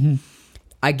funny. Mm-hmm.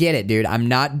 I get it, dude. I'm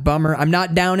not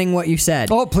downing what you said.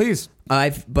 Oh please.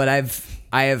 I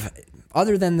have,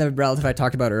 other than the relative I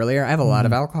talked about earlier, I have a lot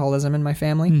of alcoholism in my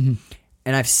family.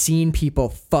 And I've seen people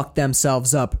fuck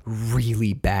themselves up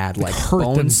really bad, like hurt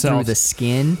bones themselves. through the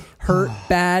skin hurt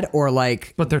bad, or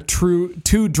like But they're too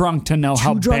drunk to know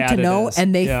how too drunk bad to know, it is.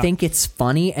 and they Yeah. think it's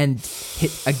funny. And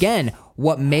again,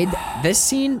 what made this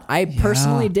scene, I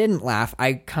personally didn't laugh.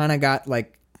 I kind of got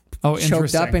like choked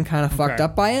interesting. up and kind of fucked Okay.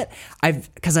 up by it.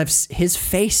 His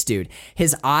face, dude,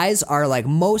 his eyes are like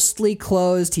mostly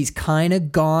closed. He's kind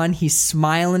of gone. He's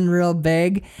smiling real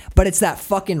big, but it's that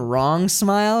fucking wrong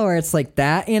smile where it's like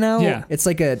that, you know? Yeah. It's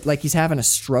like he's having a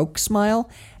stroke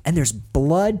smile, and there's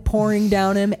blood pouring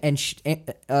down him, and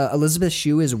Elizabeth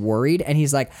Shue is worried, and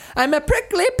he's like, I'm a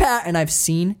prickly pear. And I've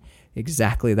seen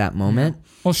exactly that moment.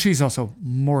 Well, she's also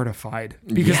mortified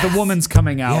because the woman's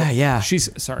coming out. Yeah, yeah. She's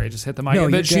sorry, I just hit the mic. No, you're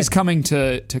but she's good. coming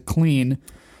to clean,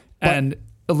 and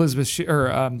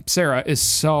Sarah is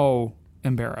so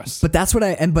embarrassed. But that's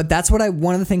what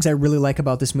one of the things I really like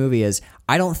about this movie is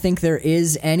I don't think there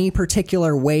is any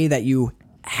particular way that you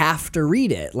have to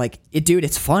read it. Like, dude,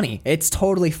 it's funny. It's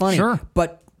totally funny. Sure.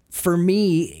 But for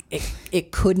me,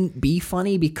 it couldn't be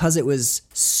funny because it was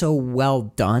so well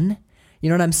done. You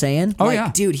know what I'm saying? Oh, like,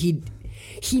 yeah. Dude, he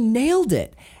nailed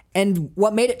it. And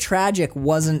what made it tragic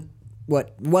wasn't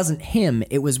him.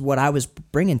 It was what I was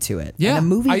bringing to it. Yeah, and a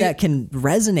movie that can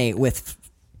resonate with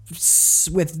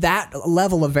that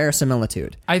level of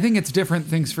verisimilitude. I think it's different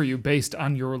things for you based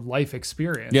on your life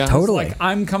experience. Yeah. Totally. Like,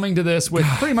 I'm coming to this with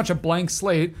pretty much a blank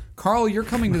slate. Carl, you're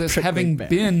coming to this having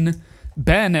been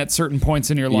Ben at certain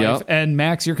points in your life. Yep. And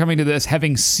Max, you're coming to this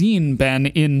having seen Ben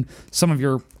in some of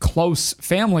your close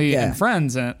family Yeah. and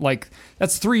friends. And like,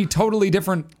 that's three totally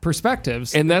different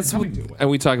perspectives. And and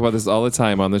we talk about this all the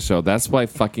time on the show. That's why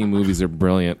fucking movies are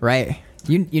brilliant. Right.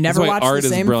 You never That's why watch art the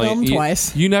is same brilliant. film You-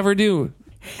 twice. You never do.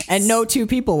 And no two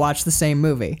people watch the same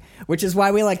movie, which is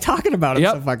why we like talking about it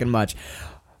Yep. so fucking much.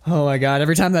 Oh my God.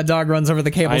 Every time that dog runs over the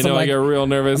cables, I know, I'm I get real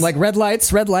nervous. I'm like, red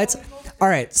lights, red lights. All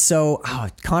right, so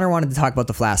Connor wanted to talk about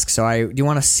the flask. So do you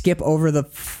want to skip over the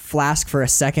flask for a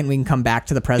second? We can come back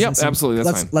to the presents. Yep, absolutely,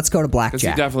 that's fine. Let's go to Because you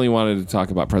Blackjack. definitely wanted to talk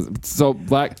about present. So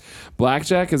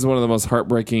Blackjack is one of the most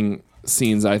heartbreaking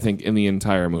scenes, I think, in the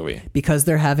entire movie. Because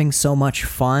they're having so much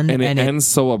fun. And it ends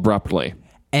so abruptly.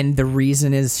 And the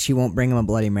reason is she won't bring him a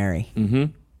Bloody Mary.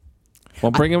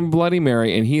 Well, bring him Bloody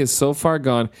Mary, and he is so far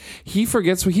gone. He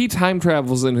forgets. He time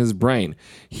travels in his brain.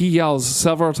 He yells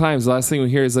several times. The last thing we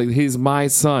hear is like, "He's my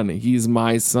son. He's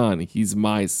my son. He's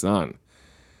my son."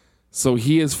 So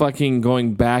he is fucking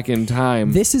going back in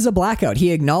time. This is a blackout.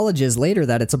 He acknowledges later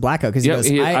that it's a blackout because he Yeah,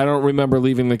 goes, I don't remember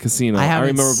leaving the casino. I haven't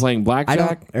remember s- playing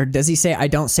blackjack. Or does he say, I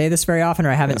don't say this very often, or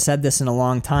I haven't said this in a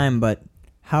long time, but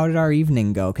how did our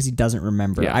evening go? Because he doesn't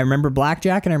remember. Yeah. I remember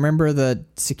blackjack and I remember the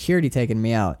security taking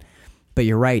me out. But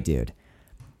you're right, dude.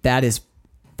 That is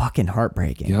fucking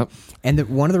heartbreaking. Yep. And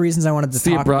one of the reasons I wanted to It's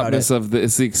the talk about abruptness it, of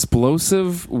it's the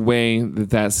explosive way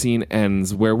that scene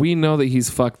ends, where we know that he's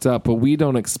fucked up, but we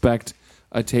don't expect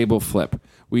a table flip.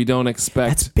 We don't That's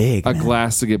expect big, a man.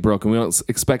 glass to get broken. We don't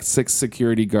expect 6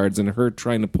 security guards and her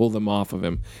trying to pull them off of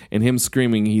him, and him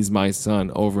screaming, "He's my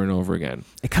son," over and over again.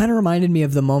 it kind of reminded me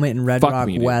of the moment in Red Fuck Rock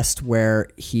me, dude. West where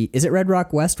is it Red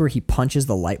Rock West where he punches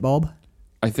the light bulb?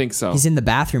 I think so. He's in the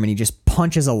bathroom and he just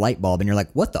punches a light bulb and you're like,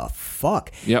 what the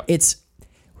fuck? Yep. It's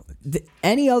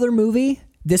any other movie,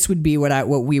 this would be what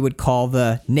we would call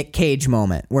the Nick Cage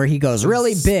moment where he goes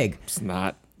really big. It's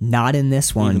not Not in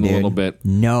this one, even dude. a little bit.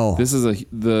 No. This is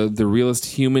the realest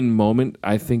human moment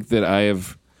I think that I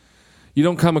have. You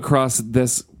don't come across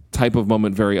this type of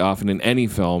moment very often in any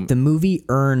film. The movie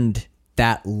earned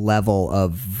that level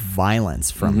of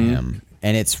violence from Mm-hmm. him.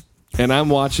 And it's And I'm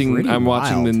watching Pretty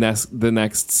watching wild. the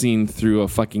next scene through a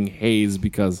fucking haze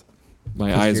because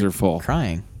my eyes you're are full.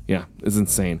 crying. Yeah, it's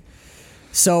insane.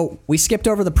 So we skipped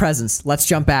over the presents. Let's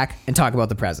jump back and talk about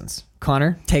the presents.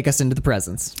 Connor, take us into the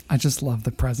presents. I just love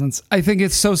the presents. I think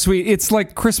it's so sweet. It's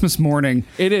like Christmas morning.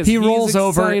 It is. He He's rolls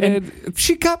over excited. and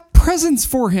she got presents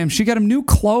for him. She got him new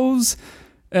clothes.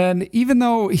 And even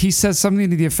though he says something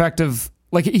to the effect of,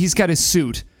 like, he's got his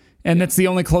suit. And that's the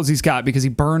only clothes he's got because he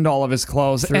burned all of his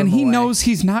clothes. Threw And them he away. knows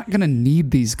he's not going to need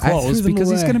these threw clothes them because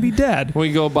he's away. going to be dead.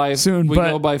 We go buy Soon, we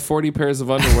but- go buy 40 pairs of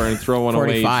underwear and throw one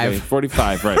away. 45.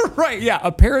 45, right? Right, yeah.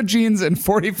 A pair of jeans and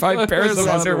 45 pairs of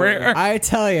underwear. I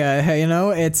tell you,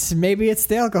 maybe it's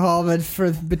the alcohol, but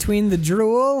between the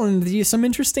drool and some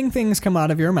interesting things come out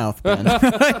of your mouth, Ben.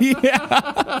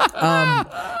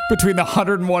 Between the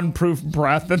 101 proof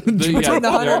breath and the Yeah. Between the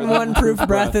 101 proof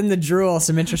breath and the drool,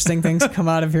 some interesting things come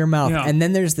out of your mouth. Yeah. And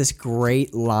then there's this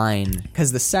great line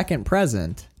because the second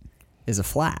present is a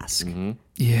flask.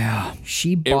 Yeah.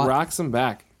 She It bought. rocks him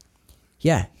back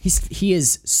Yeah, he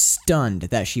is stunned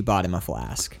that she bought him a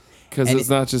flask. because And it's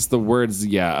not just the words.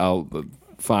 Yeah, I'll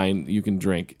fine. You can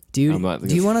drink. Do I'm not-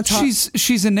 you want to talk?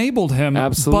 She's enabled him.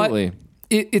 Absolutely.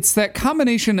 But it's that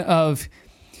combination of,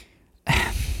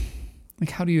 like,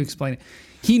 how do you explain it?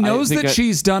 He knows think that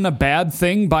she's done a bad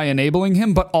thing by enabling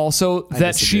him, but also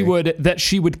that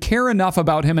she would care enough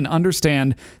about him and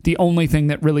understand the only thing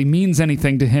that really means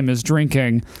anything to him is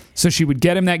drinking. So she would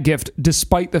get him that gift,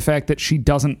 despite the fact that she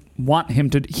doesn't want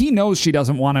him to. He knows she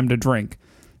doesn't want him to drink,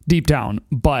 deep down,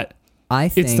 but. I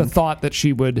think It's the thought that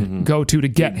she would go to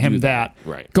get him that.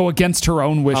 Right. Go against her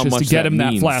own How wishes much to get that him that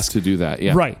means flask. to do that?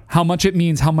 Yeah, Right. How much it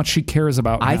means, how much she cares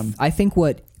about him. I think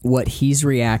what he's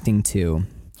reacting to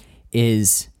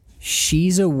is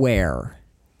she's aware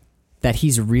that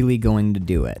he's really going to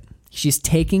do it. She's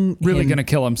taking Really him, going to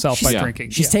kill himself by Yeah. drinking.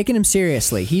 She's Yeah. taking him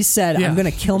seriously. He said, Yeah. "I'm going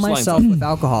to kill Which line's myself up? with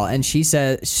alcohol," and she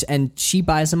says, and she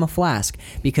buys him a flask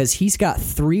because he's got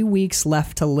 3 weeks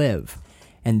left to live,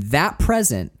 and that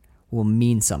present will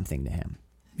mean something to him.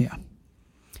 Yeah.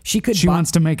 She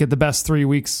wants to make it the best 3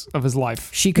 weeks of his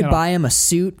life. She could buy him a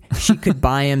suit. She could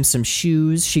buy him some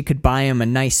shoes. She could buy him a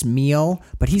nice meal.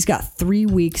 But he's got 3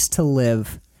 weeks to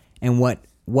live. And what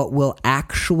will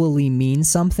actually mean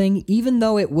something, even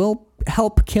though it will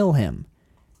help kill him,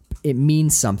 it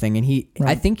means something. And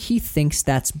I think he thinks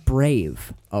that's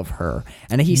brave of her.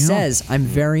 And he says, I'm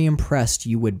very impressed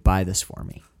you would buy this for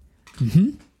me.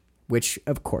 Mm-hmm. Which,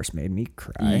 of course, made me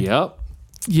cry. Yep.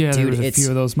 Yeah, dude, there's a few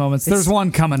of those moments. There's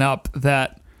one coming up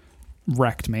that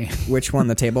wrecked me. Which one?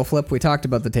 The table flip? We talked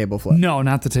about the table flip. No,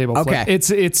 not the table flip. Okay.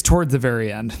 It's towards the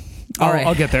very end. All right.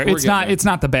 I'll get there. It's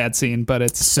not the bad scene, but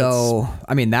it's so.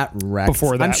 I mean, that wrecked.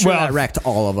 Before that, I'm sure that wrecked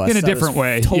all of us in a different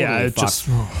way. Totally yeah, it fucked. just.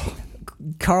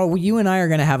 Carl, you and I are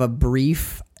going to have a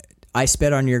brief I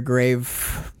spit on your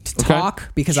grave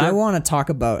talk because I want to talk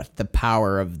about the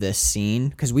power of this scene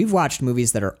because we've watched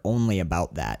movies that are only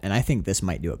about that, and I think this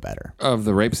might do it better. Of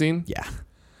the rape scene? Yeah,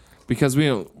 because we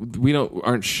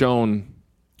aren't shown.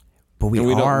 But we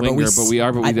are.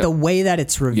 The way that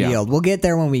it's revealed. We'll get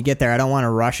there when we get there. I don't want to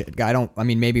rush it. I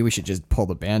mean, maybe we should just pull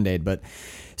the Band-Aid. But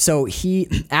so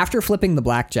after flipping the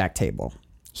blackjack table,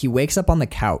 he wakes up on the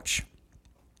couch,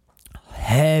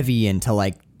 heavy into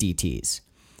like DTs.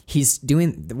 He's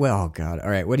doing oh god. All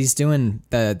right, what he's doing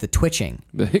the twitching,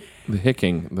 the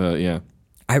hicking,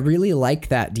 I really like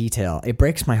that detail. It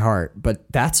breaks my heart, but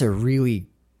that's a really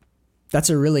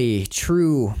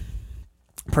true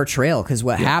portrayal because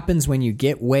what happens when you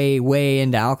get way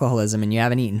into alcoholism and you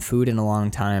haven't eaten food in a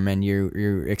long time and you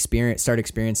start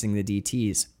experiencing the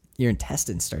DTs, your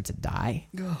intestines start to die.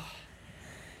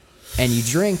 And you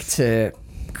drink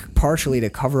partially to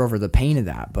cover over the pain of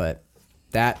that, but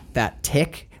that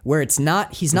tick where he's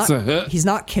not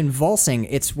convulsing,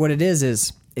 it's what it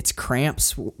is it's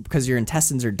cramps because your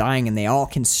intestines are dying and they all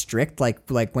constrict like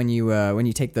when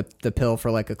you take the pill for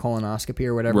like a colonoscopy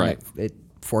or whatever, right. It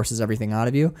forces everything out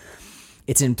of you.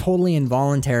 It's totally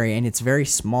involuntary and it's very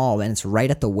small and it's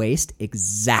right at the waist,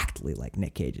 exactly like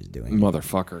Nick Cage is doing.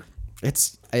 Motherfucker.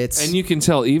 It's and you can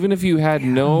tell even if you had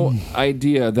no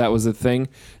idea that was a thing,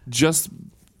 just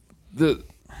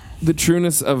the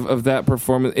trueness of that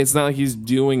performance. It's not like he's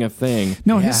doing a thing.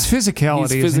 No, his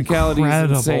physicality is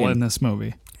incredible in this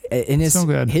movie. And so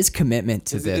good. His commitment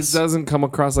to this. It doesn't come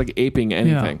across like aping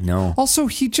anything. Yeah. No. Also,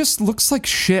 he just looks like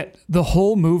shit the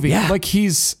whole movie. Yeah. Like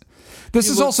this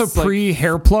is also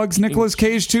pre-hair plugs Nicolas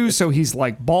Cage too, so he's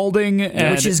like balding.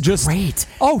 And which is just great.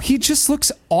 Oh, he just looks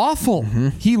awful. Mm-hmm.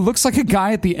 He looks like a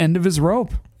guy at the end of his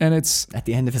rope. And it's... At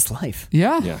the end of his life.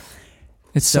 Yeah.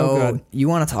 It's so good. You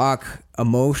want to talk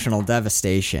emotional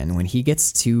devastation when he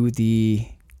gets to the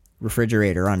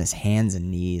refrigerator on his hands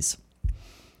and knees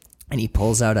and he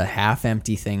pulls out a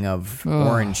half-empty thing of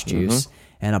orange juice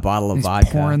and a bottle of vodka.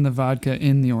 He's pouring the vodka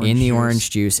in the orange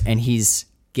juice. And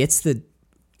gets the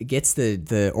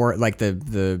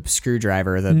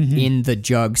screwdriver, in the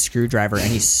jug screwdriver, and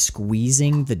he's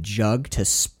squeezing the jug to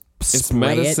it's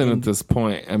medicine at this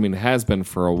point. I mean, it has been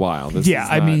for a while.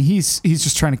 I mean, he's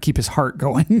just trying to keep his heart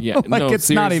going. Yeah, like it's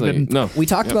seriously. not even. No, we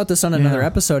talked about this on another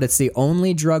episode. It's the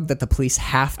only drug that the police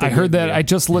have to. I heard that. I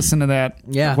just listened to that.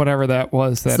 Yeah, whatever that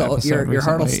was. That episode. Your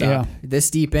heart will stop. Yeah.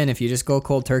 This deep in, if you just go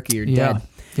cold turkey, you're dead.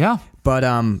 Yeah. But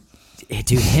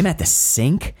dude, him at the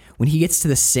sink. When he gets to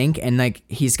the sink and like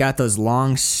he's got those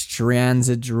long strands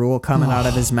of drool coming out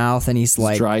of his mouth, and he's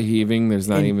like dry heaving. There's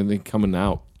not even anything coming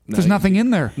out. There's nothing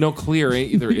in there. No clear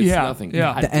either. It's nothing.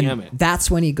 Yeah. God damn it.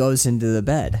 That's when he goes into the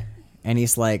bed and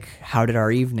he's like, how did our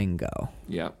evening go?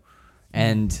 Yeah.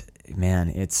 And man,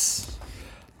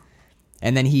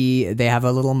 and then they have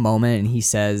a little moment and he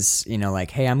says,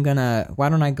 like, hey, why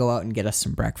don't I go out and get us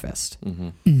some breakfast? Mm-hmm.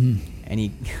 Mm-hmm. And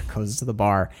he goes to the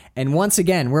bar. And once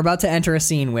again, we're about to enter a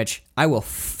scene which I will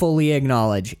fully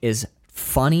acknowledge is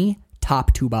funny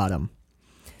top to bottom.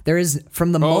 There is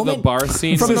from the moment the bar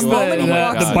scene from the moment he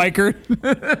walks the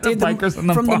biker dude, bikers in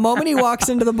the from bar. the moment he walks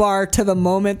into the bar to the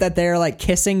moment that they're like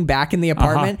kissing back in the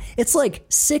apartment, it's like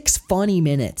 6 funny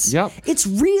minutes. Yep. It's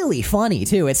really funny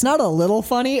too. It's not a little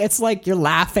funny. It's like you're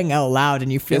laughing out loud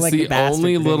and you feel like the bastard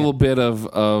only thing. little bit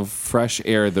of fresh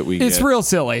air that we get. It's real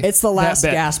silly. It's the last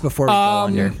gasp before we go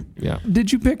under. Yeah.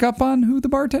 Did you pick up on who the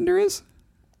bartender is?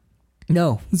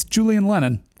 No. It's Julian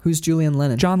Lennon. Who's Julian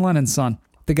Lennon? John Lennon's son.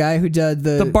 The guy who did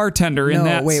the bartender in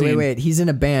that scene. Wait. He's in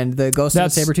a band. The Ghost of the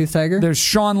Saber-Toothed Tiger? There's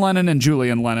Sean Lennon and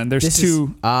Julian Lennon. There's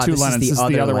two Lennons. This is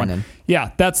the other one. Lennon.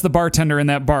 Yeah, that's the bartender in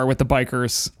that bar with the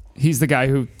bikers. He's the guy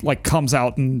who like comes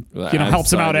out and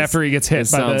helps him out after he gets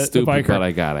hit by the biker. But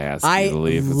I gotta ask you to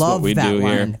leave. It's love what we that do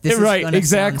line. here. This is right, gonna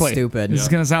exactly. sound stupid. This is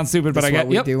gonna sound stupid, but This I is got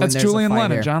what we do when that's there's a Julian fight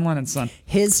Lennon, here. John Lennon's son.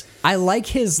 I like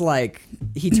his like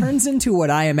he turns into what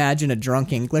I imagine a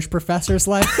drunk English professor's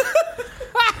life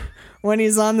when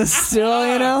he's on the stool,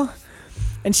 you know.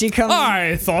 And she comes.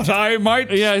 I thought I might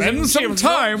spend some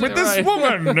time with this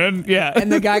woman, and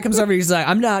And the guy comes over. He's like,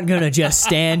 "I'm not gonna just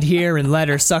stand here and let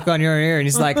her suck on your ear." And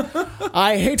he's like,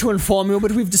 "I hate to inform you,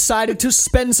 but we've decided to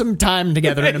spend some time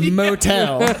together in a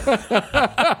motel."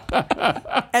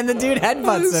 And the dude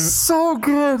headbutts him. so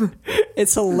good,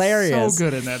 It's hilarious. so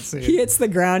good in that scene. He hits the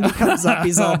ground. He comes up.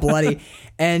 He's all bloody,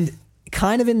 and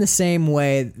kind of in the same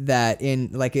way that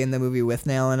in the movie With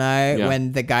Nail and I,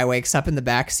 when the guy wakes up in the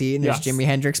back seat and there's Jimi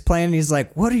Hendrix playing, and he's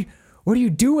like, "What are you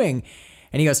doing?"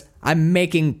 And he goes, "I'm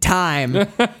making time."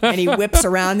 And he whips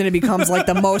around, and it becomes like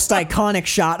the most iconic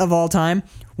shot of all time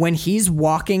when he's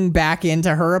walking back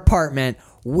into her apartment,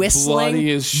 whistling,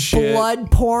 Bloody as shit.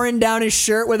 blood pouring down his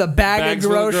shirt with a bag of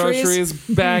groceries.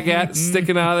 Baguette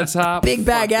sticking out of the top. Big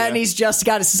Fuck baguette, and he's just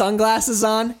got his sunglasses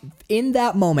on. In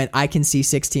that moment, I can see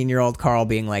 16-year-old Carl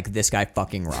being like, "This guy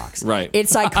fucking rocks." Right.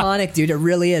 It's iconic, dude. It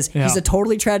really is. Yeah. He's a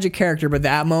totally tragic character, but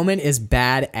that moment is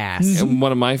badass. And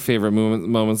one of my favorite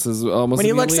moments is almost When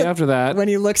he looks immediately at after that. when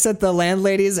he looks at the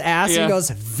landlady's ass and goes,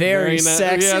 "Very ni-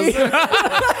 sexy."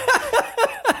 yes.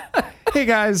 Hey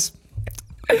guys,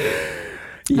 I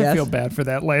Yes. feel bad for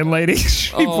that landlady.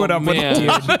 She Oh, put up man.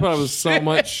 with She put up with so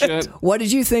much shit. What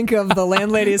did you think of the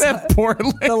landlady's that poor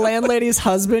the landlady's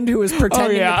husband who was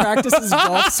pretending yeah. to practice his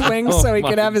golf swing so he my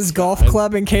could have his golf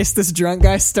club in case this drunk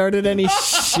guy started any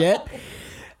shit?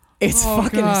 It's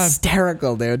fucking God.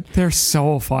 hysterical, dude. They're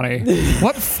so funny.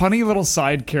 What funny little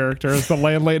side characters, the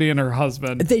landlady and her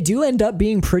husband. They do end up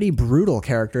being pretty brutal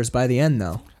characters by the end,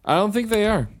 though. I don't think they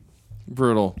are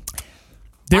brutal.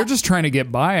 They're just trying to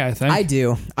get by, I think. I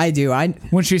do.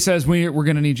 When she says, we're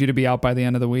going to need you to be out by the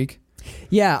end of the week.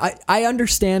 Yeah, I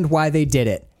understand why they did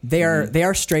it. They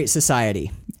are straight society,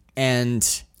 and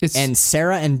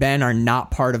Sarah and Ben are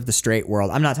not part of the straight world.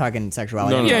 I'm not talking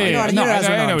sexuality. No, no, Yeah, You know yeah, what- no, you know I know what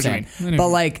what I'm you saying. mean. But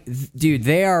like, dude,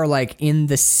 they are like in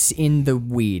the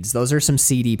weeds. Those are some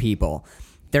seedy people.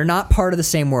 They're not part of the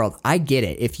same world. I get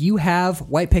it. If you have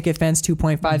white picket fence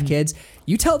 2.5 kids,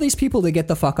 you tell these people to get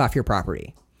the fuck off your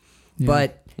property.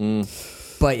 But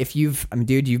if you've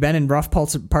been in rough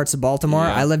parts of Baltimore.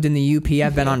 Yeah. I lived in the UP.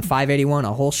 I've been on 581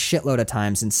 a whole shitload of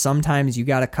times, and sometimes you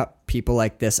got to cut people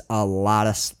like this a lot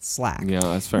of slack. Yeah,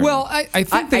 that's fair. Well, I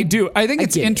think they do. I think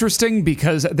it's get it. interesting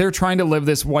because they're trying to live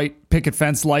this white picket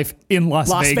fence life in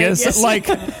Las Vegas. Like,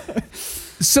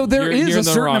 so there You're is in a the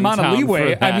certain wrong amount of town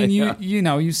leeway. for that, I mean,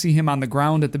 yeah. you see him on the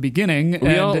ground at the beginning, we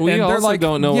and also they're like,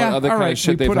 don't know yeah, what other all kind right, of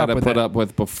shit we they've had to with put it. up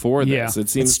with before this. Yeah. It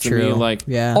seems It's to true. me like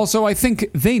Yeah. Also, I think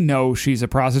they know she's a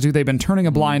prostitute. They've been turning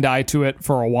a blind eye to it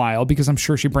for a while because I'm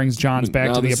sure she brings Johns back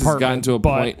now to the this has apartment. gotten to a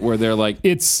but point where they're like,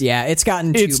 it's It's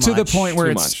gotten too it's to the much. point where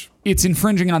Too it's much. it's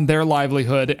infringing on their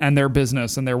livelihood and their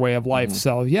business and their way of life.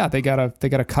 So yeah, they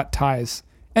gotta cut ties.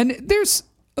 And there's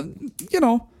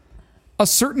a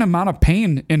certain amount of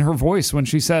pain in her voice when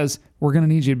she says, "We're gonna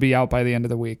need you to be out by the end of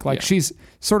the week." Like she's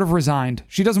sort of resigned.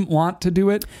 She doesn't want to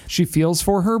do it. She feels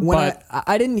for her, When but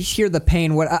I didn't hear the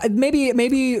pain.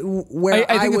 Maybe where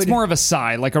I think would, it's more of a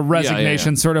sigh, like a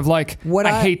resignation, sort of like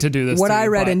I hate to do this. What to I you,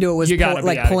 read but into it was you gotta be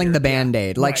like outta pulling here. the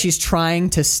Band-Aid. Like Right. she's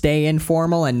trying to stay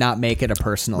informal and not make it a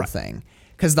personal thing.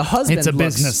 Because the husband It's a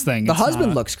looks- business thing. The It's husband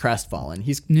not- looks crestfallen.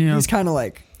 He's Yeah. kind of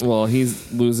like well,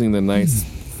 he's losing the nice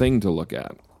thing to look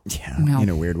at. in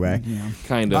a weird way.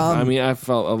 Kind of. I mean, I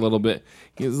felt a little bit.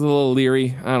 He was a little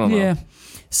leery. I don't know. Yeah.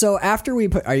 So after we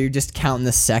put, are you just counting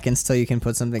the seconds till you can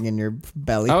put something in your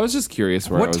belly? I was just curious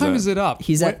where I What was time at. is it up?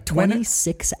 He's at When-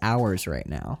 26 hours right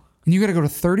now. And you got to go to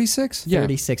 36?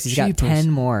 36. He's got Jeepers.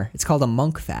 10 more. It's called a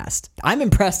monk fast. I'm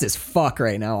impressed as fuck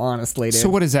right now, honestly, dude. So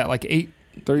what is that? Like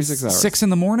 36 hours. 6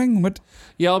 in the morning? What?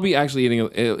 Yeah, I'll be actually eating.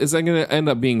 It's going to end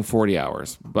up being 40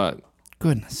 hours, but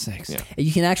Goodness sakes. Yeah.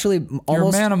 You can actually You're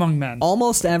almost a man among men.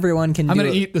 almost everyone can I'm do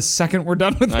going to it. eat the second we're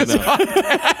done with I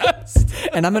this. know.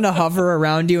 And I'm gonna hover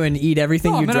around you and eat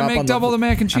everything No, you I'm going drop to make on double the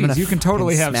mac and I'm gonna cheese. You can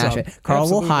totally fucking have smash some. it. Carl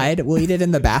Absolutely. will hide. We'll eat it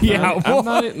in the bathroom. Yeah.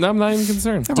 I'm not even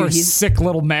concerned. Have our he's- sick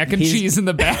little mac and he's- cheese in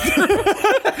the bathroom.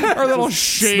 Our little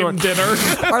shame dinner.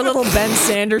 Our little Ben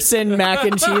Sanderson mac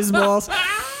and cheese balls.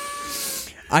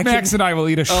 Max and I will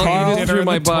eat a shame eat it dinner through in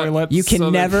my the butt. toilet. You can So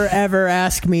that- never ever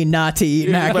ask me not to eat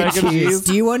mac and cheese.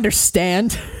 Do you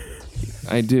understand?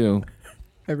 I do.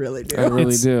 I really do. I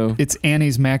really do. It's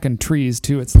Annie's mac and trees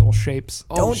too. It's little shapes.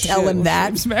 Don't tell him that.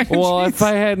 Shapes mac and Well, cheese. if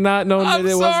I had not known I'm that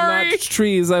it sorry. was not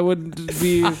trees, I would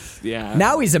be. Yeah.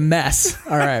 Now he's a mess.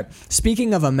 All right.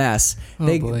 Speaking of a mess,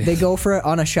 they boy. they go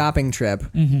on a shopping trip,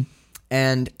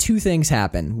 and two things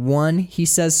happen. One, he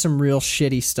says some real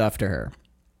shitty stuff to her.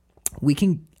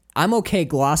 I'm okay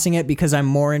glossing it because I'm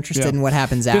more interested in what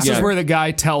happens after. This is where the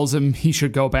guy tells him he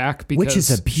should go back because Which is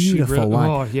a she beautiful line.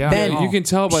 Oh yeah. Then- You can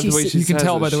tell by the way she you can says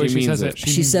tell by it, the way she means says it. it.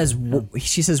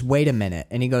 she says, "Wait a minute,"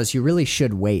 and he goes, "You really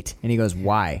should wait." And he goes,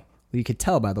 "Why?" Well, you could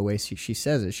tell by the way she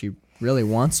says it. She really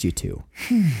wants you to.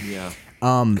 Yeah.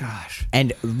 Gosh.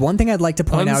 And one thing I'd like to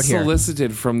point out here.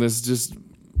 Unsolicited from this just.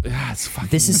 Yeah, it's fucking.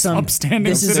 This is some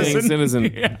upstanding This is citizen.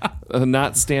 citizen.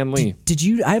 Not Stan Lee. Did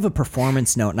you? I have a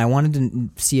performance note, and I wanted to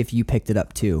see if you picked it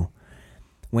up too.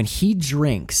 When he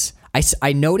drinks,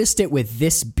 I noticed it with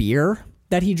this beer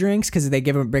that he drinks because they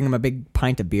bring him a big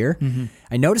pint of beer.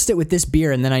 I noticed it with this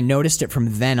beer, and then I noticed it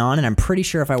from then on. And I'm pretty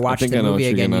sure if I watched think the I know movie what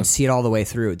you're again, gonna- you'd see it all the way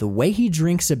through. The way he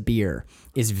drinks a beer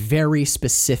is very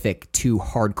specific to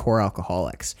hardcore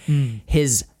alcoholics.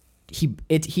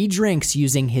 He drinks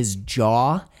using his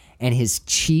jaw and his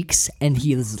cheeks and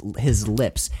his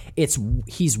lips.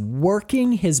 He's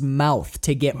working his mouth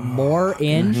to get more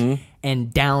in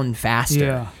and down faster.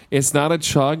 Yeah. It's not a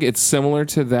chug. It's similar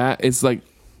to that. It's like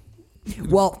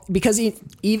Well, because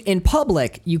in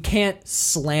public you can't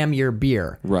slam your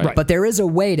beer, Right. But there is a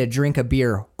way to drink a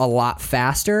beer a lot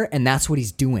faster, and that's what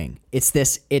he's doing.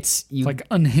 It's you. Like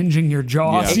unhinging your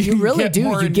jaw. Yeah. so You really do.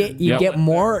 more You in- get Yep. get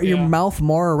more your Yeah. mouth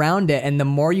more around it, and the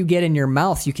more you get in your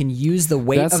mouth, you can use the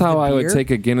weight. that's of the how I would beer. take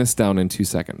a Guinness down in 2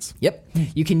 seconds. Yep,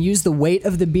 you can use the weight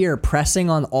of the beer pressing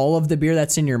on all of the beer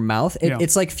that's in your mouth. Yeah.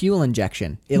 It's like fuel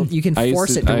injection. You can I used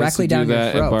force to, it I used directly to do down your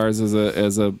that throat. at bars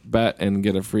as a bet and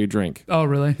get a free drink. Oh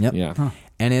really? Yep. Yeah.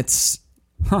 And it's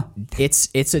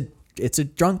a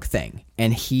drunk thing,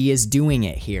 and he is doing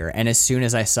it here. And as soon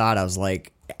as I saw it, I was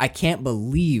like, I can't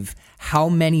believe how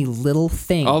many little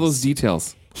things. All those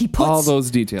details. he puts. all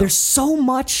those details. There's so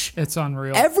much. It's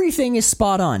unreal. Everything is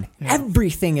spot on.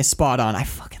 Everything is spot on. I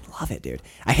fucking love it, dude.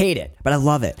 I hate it, but I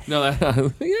love it. No,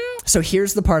 that, yeah. So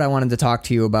here's the part I wanted to talk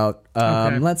to you about.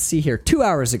 Okay. Let's see here. 2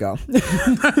 hours ago. There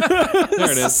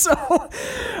it is.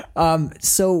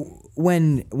 So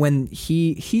when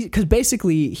he because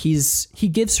basically he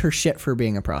gives her shit for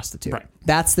being a prostitute. Right.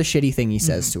 That's the shitty thing he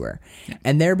says to her.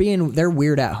 And they're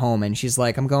weird at home, and she's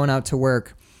like, I'm going out to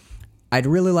work. I'd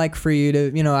really like for you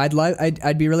to,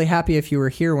 I'd be really happy if you were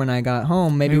here when I got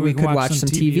home. Maybe we can could watch some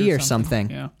TV or something.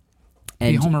 Yeah.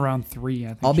 And Be home around 3. I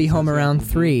think I'll be she home says, around yeah.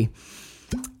 3.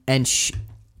 And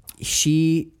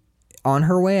she on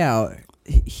her way out,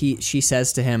 she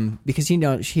says to him, because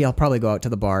she'll probably go out to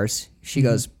the bars. She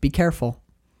goes, "Be careful."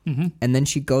 And then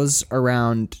she goes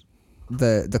around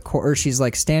the corner. She's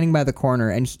like standing by the corner,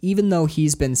 and even though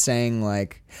he's been saying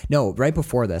like, no, right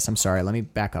before this, I'm sorry, let me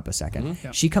back up a second.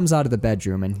 She comes out of the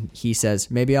bedroom, and he says,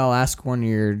 "Maybe I'll ask one of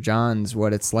your Johns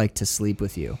what it's like to sleep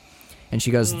with you." And she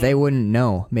goes, "They wouldn't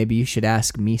know. Maybe you should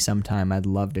ask me sometime. I'd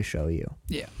love to show you."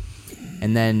 Yeah.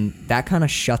 And then that kind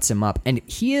of shuts him up. And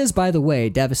he is, by the way,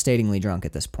 devastatingly drunk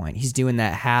at this point. He's doing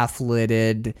that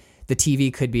half-lidded, the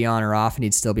TV could be on or off and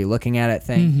he'd still be looking at it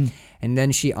thing. And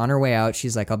then on her way out,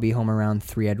 she's like, "I'll be home around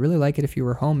 3. I'd really like it if you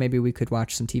were home. Maybe we could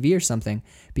watch some TV or something.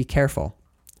 Be careful."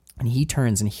 And he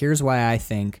turns, and here's why I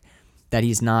think that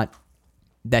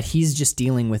he's just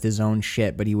dealing with his own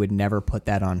shit, but he would never put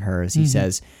that on her. As he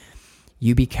says,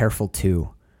 "You be careful too.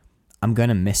 I'm going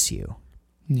to miss you."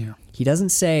 Yeah. He doesn't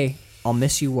say, "I'll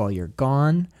miss you while you're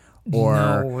gone," or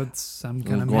no, it's I'm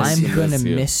gonna Well, miss "I'm you. gonna miss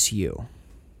you." miss you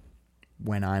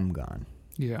when I'm gone."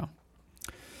 Yeah.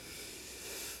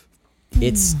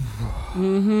 It's,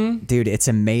 dude, it's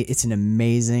an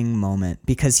amazing moment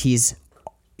because he's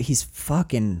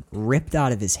fucking ripped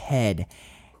out of his head,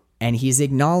 and he's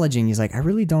acknowledging. He's like, "I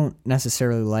really don't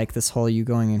necessarily like this whole you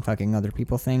going and fucking other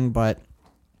people thing, but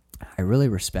I really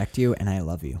respect you and I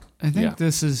love you." I think Yeah.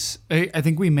 this is. I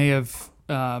think we may have,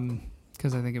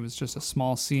 because I think it was just a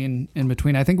small scene in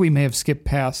between. I think we may have skipped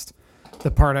past the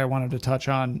part I wanted to touch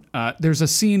on. There's a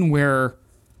scene where,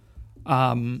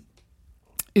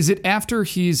 is it after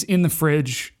he's in the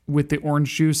fridge with the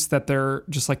orange juice that they're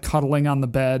just like cuddling on the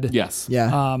bed? Yes.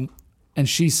 Yeah. And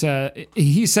he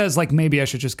says like, maybe I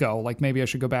should just go. Like maybe I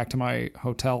should go back to my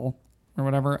hotel or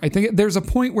whatever. I think there's a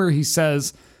point where he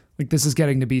says like, "This is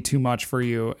getting to be too much for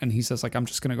you." And he says like, "I'm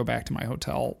just going to go back to my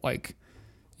hotel. Like,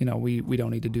 we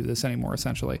don't need to do this anymore,"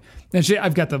 essentially. And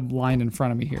I've got the line in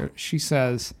front of me here. She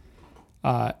says,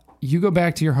 "You go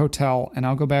back to your hotel and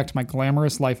I'll go back to my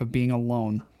glamorous life of being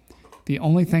alone. The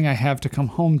only thing I have to come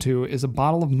home to is a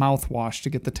bottle of mouthwash to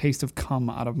get the taste of cum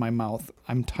out of my mouth.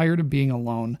 I'm tired of being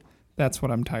alone. That's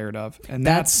what I'm tired of. And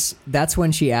That's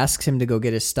when she asks him to go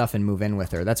get his stuff and move in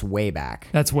with her. That's way back.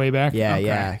 that's way back. Yeah, Okay.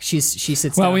 yeah. She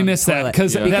sits. Well, down we on the missed that toilet.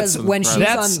 because because when she's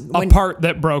that's on a part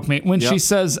that broke me when she Yep.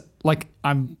 says like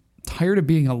I'm tired of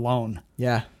being alone.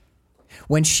 yeah.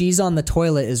 When she's on the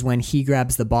toilet is when he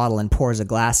grabs the bottle and pours a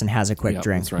glass and has a quick Yep,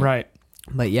 drink. that's right. Right.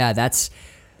 But yeah, that's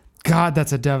God,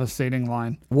 that's a devastating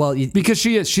line. well. Because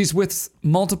she's with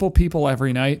multiple people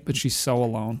every night, but she's so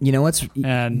alone. You know what's?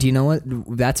 And- do you know what?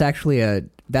 That's actually an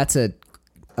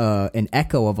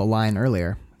echo of a line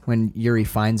earlier when Yuri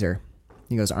finds her.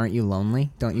 He goes, "Aren't you lonely?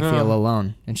 Don't you feel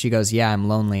alone?" And she goes, "Yeah, I'm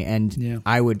lonely." And Yeah.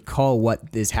 I would call what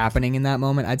is happening in that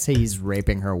moment. I'd say he's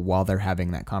raping her while they're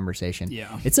having that conversation.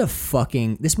 Yeah. It's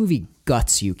this movie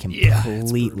guts you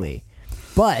completely.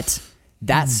 But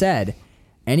that said,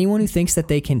 anyone who thinks that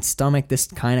they can stomach this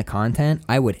kind of content,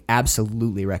 I would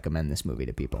absolutely recommend this movie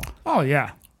to people. Oh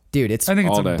yeah. Dude, it's I think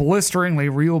it's All a day. blisteringly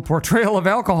real portrayal of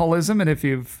alcoholism, and if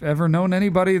you've ever known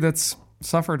anybody that's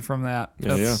suffered from that,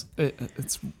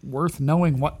 it's worth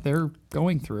knowing what they're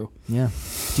going through. yeah.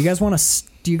 Do you guys want to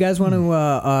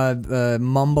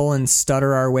mumble and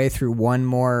stutter our way through one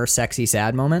more sexy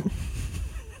sad moment?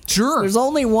 Sure. There's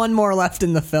only one more left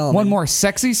in the film. One more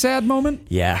sexy sad moment.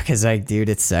 Yeah, because dude,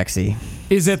 it's sexy.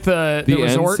 Is it the The end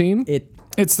resort? scene?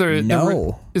 It's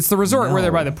No. it's the resort where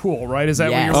they're No. by the pool, right? Is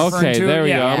that Yes. what you're referring Okay, to? there we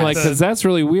Yeah, go. I'm like, the- because that's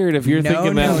really weird if you're No,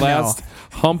 thinking that no, last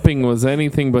humping was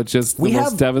anything but just the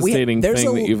most devastating there's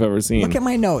thing that you've ever seen. Look at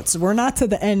my notes. We're not to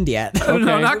the end yet. No,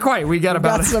 not quite. We got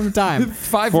about Got some time.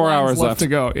 5 4 lines hours left left. to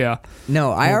go. Yeah.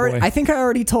 No, boy. I think I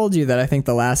already told you that I think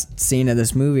the last scene of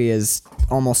this movie is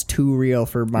almost too real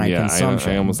for my yeah,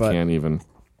 consumption. I almost but, can't even.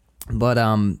 But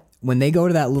when they go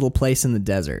to that little place in the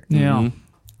desert, Yeah.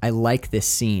 I like this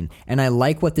scene, and I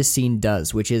like what this scene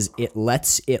does, which is it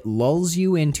lulls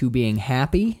you into being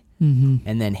happy,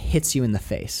 and then hits you in the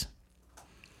face.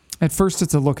 At first,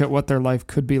 it's a look at what their life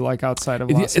could be like outside of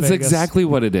Las It's Vegas. exactly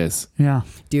what it is. Yeah.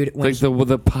 Dude, when Like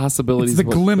the possibilities. It's the of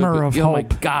what glimmer could of be. Oh my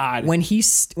hope. God. when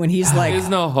he's like, There's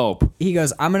no hope. he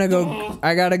goes,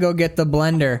 I gotta go get the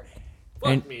blender.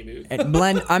 And, me, dude. and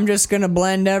blend. I'm just gonna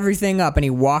blend everything up. And he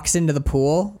walks into the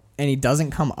pool, and he doesn't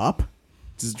come up.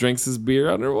 Just drinks his beer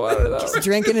underwater. Though. He's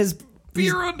drinking his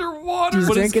Beer underwater. He's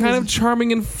But it's drinking kind his- of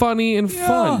charming and funny and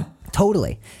fun.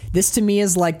 Totally. This to me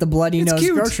is like the bloody It's nose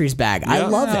cute. groceries bag. I Yeah.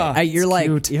 love Yeah, it.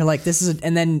 You're it's cute. like this is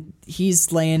and then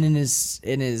he's laying in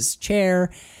his chair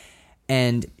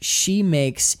and she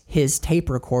makes his tape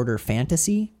recorder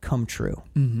fantasy come true.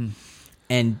 Mm-hmm.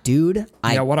 And dude,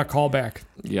 Yeah, what a callback.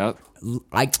 Yeah.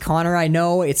 Connor, I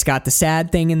know it's got the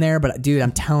sad thing in there, but dude,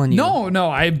 I'm telling you. No,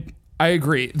 I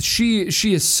agree. She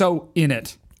is so in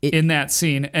it in that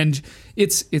scene, and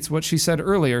it's what she said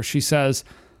earlier. She says,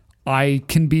 "I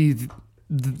can be,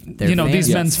 these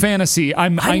fantasy. men's fantasy.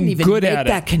 I'm I didn't even good make at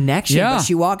that it." connection. Yeah. But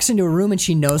she walks into a room and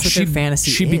she knows what their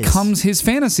fantasy she is. becomes his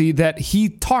fantasy that he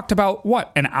talked about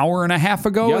an hour and a half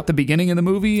ago Yep. at the beginning of the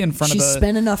movie in front She of the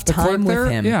spent enough the clerk time with there.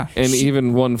 him. Yeah. And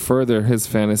even one further, his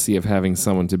fantasy of having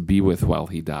someone to be with while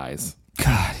he dies.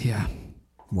 God, yeah.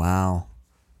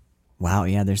 Wow,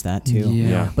 yeah, there's that too.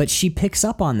 Yeah. But she picks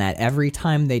up on that every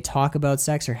time they talk about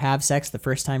sex or have sex. The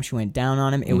first time she went down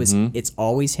on him, it's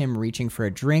always him reaching for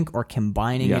a drink or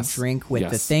combining Yes. a drink with the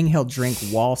Yes. thing he'll drink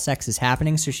while sex is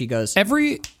happening. So she goes,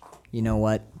 you know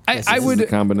what? This I is- would a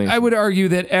combination. I would argue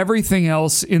that everything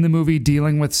else in the movie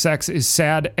dealing with sex is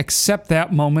sad except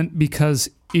that moment because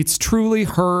it's truly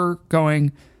her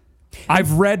going,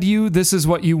 I've read you, this is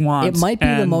what you want. It might be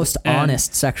the And- most and-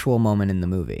 honest sexual moment in the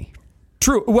movie.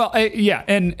 True. Well, yeah,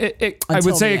 and I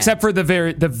Until would say the except end. for the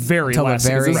very Until the last.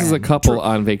 very This is a end. couple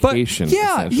on But vacation.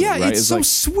 yeah, essentially, right? it's so like,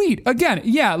 sweet. Again,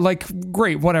 yeah, like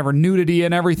great, whatever, nudity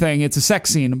and everything. It's a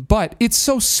sex scene, but it's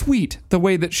so sweet the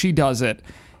way that she does it,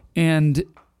 and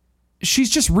she's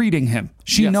just reading him.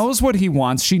 She Yes. knows what he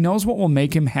wants. She knows what will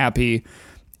make him happy,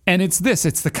 and it's this.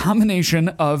 It's the combination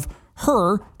of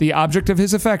her, the object of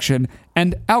his affection,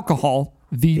 and alcohol.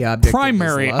 The object of his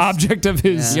primary lust? object of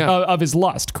his Yeah. of his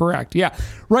lust, correct? Yeah,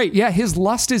 right. Yeah, his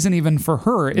lust isn't even for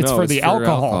her; it's No, for it's the for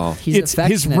alcohol. alcohol. He's It's his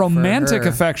affectionate for romantic her.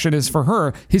 affection is for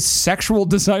her. His sexual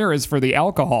desire is for the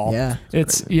alcohol. Yeah.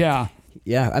 It's yeah.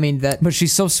 Yeah, I mean that, But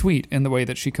she's so sweet in the way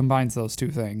that she combines those two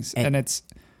things, and it's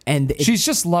and she's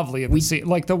just lovely in the scene.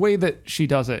 Like the way that she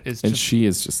does it is and just. she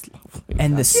is just lovely.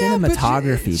 and the Yeah, but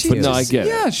cinematography she too. But no, I get it.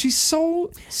 Yeah, she's so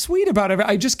sweet about it.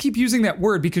 I just keep using that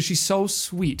word because she's so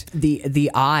sweet. The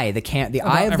eye of the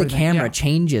everything, camera yeah.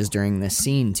 changes during this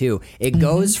scene too. It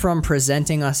goes from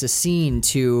presenting us a scene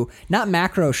to not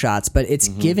macro shots, but it's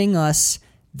giving us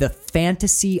the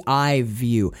fantasy eye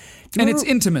view. And it's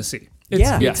intimacy.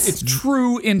 Yeah. It's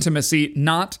true intimacy,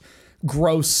 not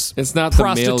gross. It's not the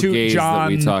male prostitute gaze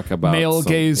John, that we talk about. Male So,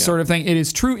 gaze yeah. sort of thing. It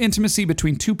is true intimacy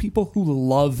between two people who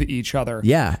love each other.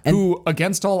 Yeah, and- who,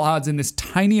 against all odds, in this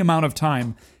tiny amount of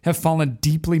time, have fallen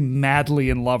deeply, madly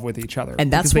in love with each other.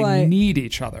 And that's because why- they need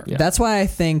each other. That's why I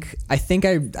think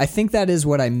that is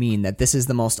what I mean, that this is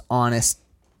the most honest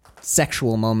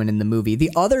sexual moment in the movie.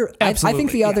 The other, I think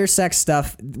the other sex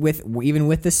stuff, even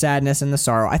with the sadness and the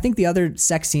sorrow, I think the other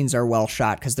sex scenes are well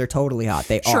shot because they're totally hot.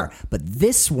 They are. But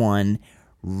this one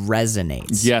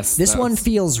resonates. Yes, This one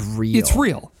feels real. It's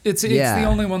real. It's Yeah. the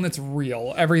only one that's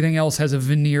real. Everything else has a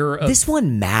veneer of... This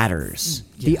one matters.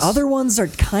 The other ones are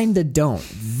kind of don't.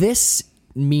 This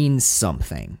means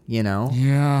something, you know?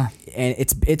 Yeah. And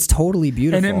it's totally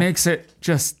beautiful. And it makes it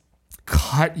just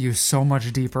cut you so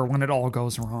much deeper when it all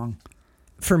goes wrong.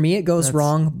 For me, it goes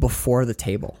wrong before the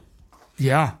table.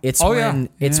 Yeah. It's yeah.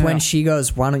 when she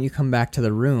goes, "Why don't you come back to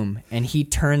the room?" And he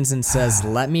turns and says,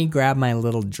 "Let me grab my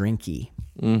little drinky."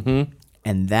 Mm-hmm.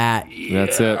 And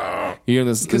that's it. You hear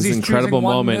this he's incredible choosing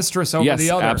one moment. mistress over yes,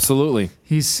 the other. absolutely.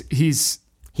 He's he's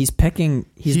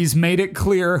made it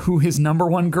clear who his number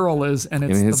one girl is, and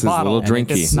it's And the it's his bottle. little and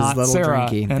drinky. It's not his little Sarah.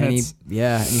 drinky. And And it's,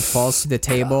 he falls to the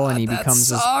table and he that becomes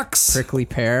sucks. this prickly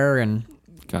pear. And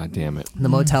God damn it. the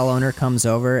motel owner comes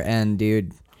over and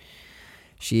dude,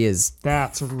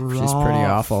 that's rough. she's pretty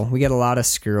awful. We get a lot of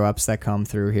screw ups that come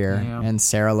through here. Yeah. And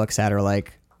Sarah looks at her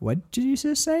like, "What did you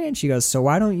just say?" And she goes, "So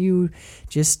why don't you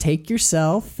just take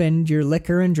yourself and your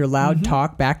liquor and your loud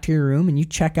talk back to your room and you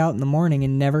check out in the morning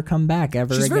and never come back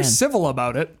ever She's again." very civil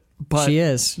about it, but She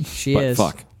is. She But is.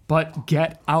 fuck. But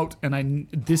get out, and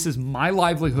this is my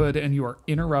livelihood, and you are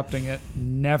interrupting it.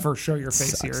 Never show your face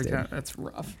Sucks, here dude. again. That's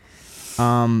rough.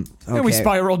 Okay. And we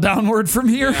spiral downward from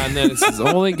here. And then it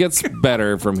only gets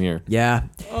better from here. Yeah.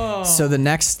 Oh. So the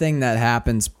next thing that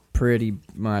happens pretty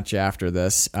much after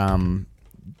this,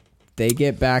 they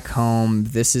get back home.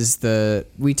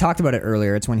 We talked about it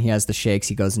earlier. It's when he has the shakes.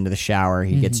 He goes into the shower.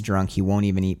 He gets drunk. He won't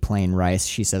even eat plain rice.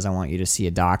 She says, "I want you to see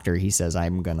a doctor." He says,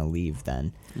 "I'm going to leave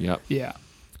then." Yep. Yeah.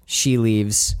 She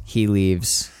leaves. He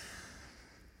leaves.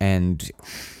 And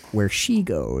where she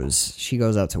goes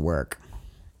out to work.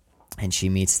 And she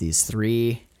meets these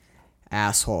 3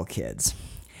 asshole kids.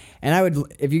 And I would,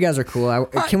 if you guys are cool,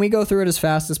 can we go through it as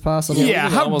fast as possible? Yeah,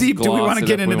 can how almost deep do we gloss want to it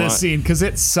get if into we this want. scene? Because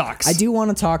it sucks. I do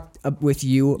want to talk with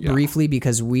you briefly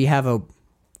because we have a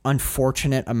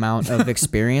unfortunate amount of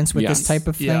experience with this Yes. type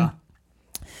of thing. Yeah.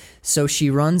 So she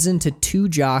runs into 2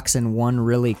 jocks and 1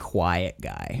 really quiet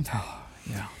guy.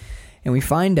 Yeah. And we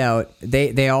find out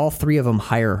they all 3 of them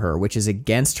hire her, which is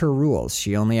against her rules.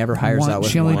 She only ever hires out with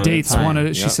She only one at a dates time. one at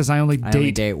a She Yep. says, I only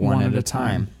date one at a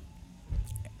time.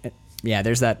 Yeah,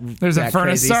 there's that. There's that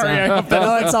furnace. crazy Sorry, sound. I hope that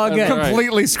No, it's all good.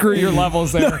 completely screw your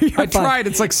levels there. I fine. tried.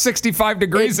 It's like 65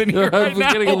 degrees in here right I'm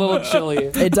now. getting a little chilly.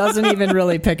 It doesn't even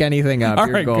really pick anything up. All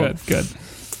You're right, gold. good.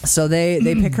 So they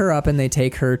pick her up and they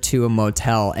take her to a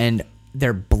motel and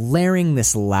they're blaring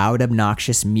this loud,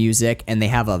 obnoxious music and they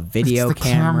have a video The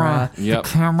camera. Yep. The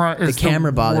camera is The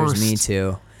camera bothers worst me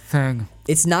too. thing.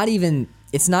 It's not even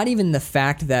the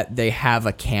fact that they have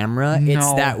a camera. It's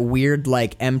No. that weird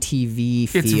like MTV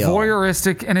feel. It's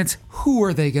voyeuristic, and it's who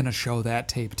are they going to show that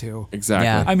tape to? Exactly.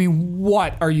 Yeah. I mean,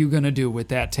 what are you going to do with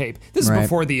that tape? This is Right.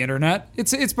 before the internet.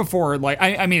 It's before like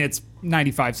I mean it's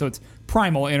 95, so it's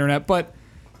primal internet, but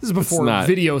this is before not-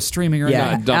 video streaming or Yeah,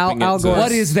 anything. dumping Al it to- Gore.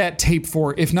 What is that tape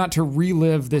for if not to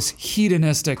relive this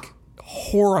hedonistic,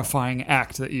 horrifying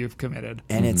act that you've committed?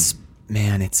 And it's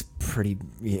man, it's pretty. God,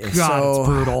 it's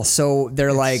brutal. So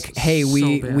they're like, "Hey,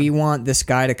 we so bad. we want this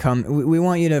guy to come. We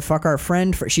want you to fuck our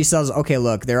friend." She says, "Okay,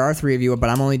 look, there are 3 of you, but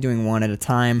I'm only doing 1 at a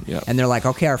time." Yep. And they're like,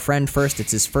 "Okay, our friend first.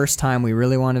 It's his first time. We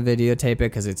really want to videotape it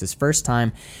because it's his first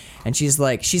time." And she's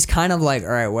kind of like, "All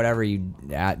right, whatever, you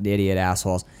idiot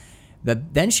assholes."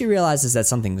 But then she realizes that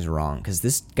something's wrong because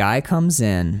this guy comes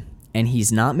in and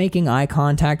he's not making eye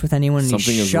contact with anyone. And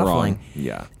Something he's is shuffling. wrong.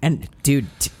 Yeah. And dude,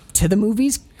 to the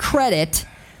movie's credit,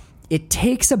 it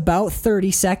takes about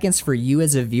 30 seconds for you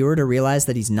as a viewer to realize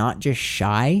that he's not just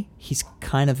shy, he's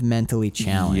kind of mentally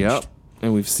challenged. Yep.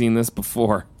 And we've seen this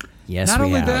before. Yes, Not we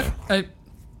only have. that,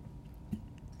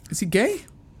 is he gay? Is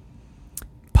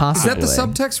Possibly. that the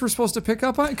subtext we're supposed to pick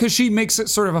up on? Because she makes it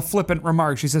sort of a flippant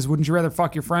remark. She says, "Wouldn't you rather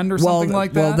fuck your friend?" or something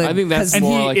like that. the- I think that's and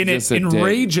more he like and just it a dig.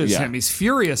 enrages Yeah. him. He's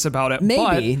furious about it.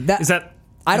 Maybe. But is that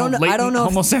I don't know. I don't latent know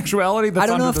if- homosexuality. That's I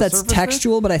don't know under if the that's surface there?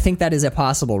 textual, but I think that is a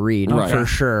possible read Right. for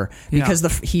sure. Because Yeah.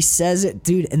 he says it,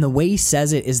 dude, and the way he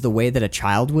says it is the way that a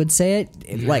child would say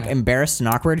it, like embarrassed and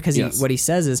awkward. Because Yes. what he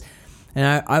says is,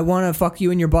 "And I want to fuck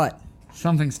you in your butt."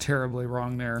 Something's terribly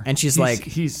wrong there. And she's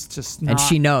he's just not. and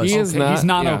she knows. He is not- He's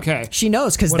not yeah. okay. She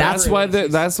knows because Whatever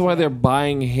that's That's why they're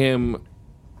buying him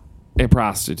a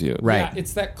prostitute. right. Yeah,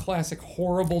 it's that classic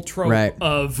horrible trope Right.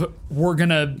 of we're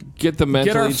gonna Get the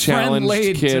mentally our friend challenged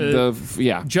laid kid. to-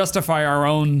 Yeah. justify our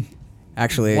own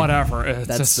Actually, whatever. It's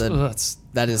That's just, the- it's,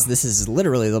 this is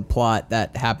literally the plot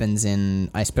that happens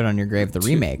in I Spit on Your Grave, the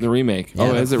remake. The remake. Yeah,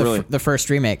 Oh, the- is it the really? the first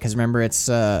remake? Because remember, it's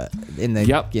in the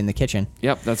Yep. in the kitchen.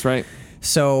 Yep, that's right.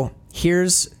 So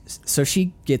so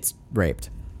she gets raped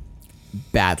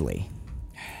badly,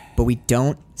 but we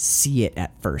don't see it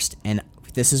at first, and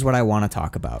this is what I want to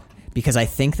talk about because I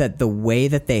think that the way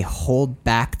that they hold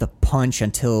back the punch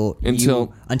until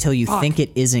you think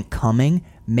it isn't coming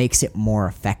makes it more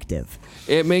effective.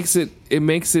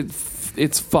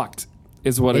 It's fucked.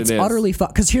 Is what It's it is. utterly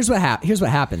fucked. Because here's what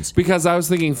happens. Because I was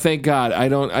thinking, thank God, I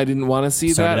didn't want to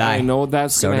see So that. did I. I know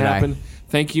that's So going to did I. happen.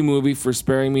 Thank you, movie, for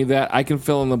sparing me that. I can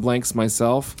fill in the blanks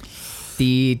myself.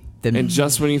 And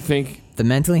just when you think the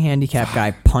mentally handicapped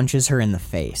guy punches her in the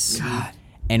face,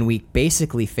 and we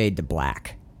basically fade to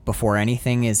black before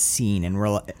anything is seen,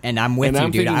 and I'm with you,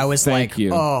 dude. thinking, I was thank like,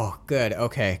 you. oh, good,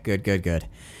 okay, good.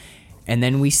 And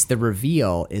then the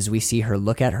reveal is we see her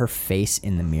look at her face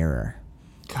in the mirror,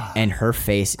 and her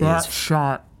face that is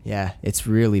shot. yeah, it's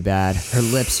really bad. Her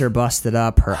lips are busted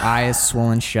up, her eye is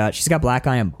swollen shut. She's got black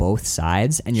eye on both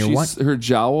sides, and her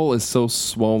jowl is so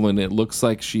swollen, it looks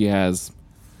like she has,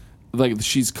 like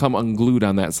she's come unglued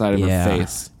on that side of Yeah. her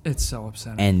face. It's so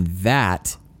upsetting. And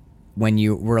that, when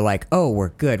you were like, oh, we're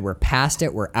good, we're past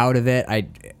it, we're out of it.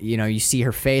 You see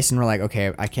her face, and we're like,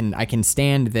 okay, I can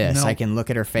stand this. Nope. I can look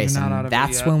at her face, You're not out and of it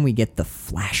that's yet. when we get the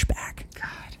flashback.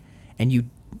 God, and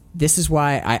this is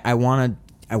why I want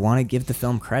to give the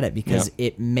film credit because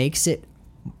it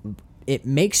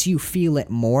makes you feel it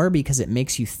more because it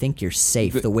makes you think you're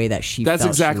safe the way that she. That's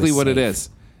felt exactly she was what it safe. is.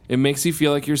 It makes you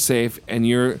feel like you're safe, and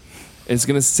it's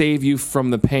going to save you from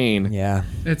the pain. Yeah,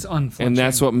 it's unflinching. And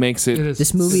that's what makes it. It is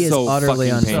this movie is so utterly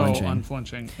fucking painful. so unflinching.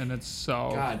 unflinching, and it's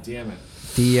so. God damn it!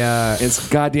 It's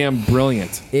goddamn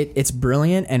brilliant. It's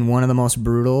brilliant and one of the most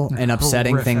brutal and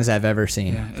upsetting Horrific. things I've ever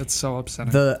seen. Yeah, it's so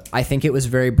upsetting. I think it was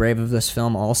very brave of this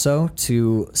film also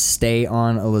to stay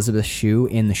on Elizabeth Shue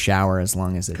in the shower as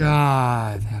long as it did.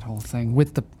 God, that whole thing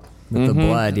with the With the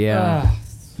blood, yeah. Ah.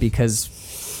 Because,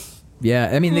 yeah,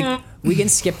 I mean, we can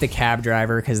skip the cab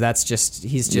driver because that's just,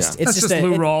 he's just, Yeah. it's That's just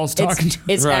Lou Rawls talking to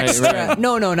It's Right, extra. right.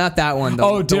 No, not that one. The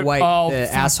fuck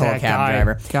asshole that cab guy.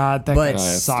 driver. God, that But- guy Oh,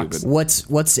 that's sucks. stupid.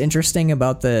 What's interesting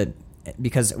about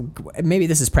because maybe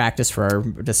this is practice for our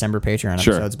December Patreon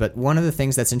Sure. episodes, but one of the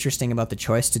things that's interesting about the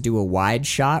choice to do a wide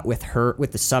shot with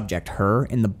the subject, her,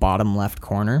 in the bottom left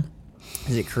corner,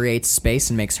 is it creates space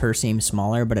and makes her seem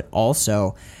smaller, but it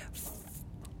also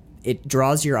it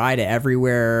draws your eye to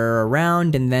everywhere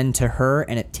around and then to her,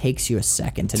 and it takes you a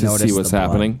second to notice see what's the blood.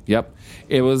 happening. Yep.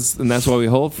 And that's why we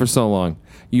hold for so long.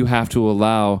 You have to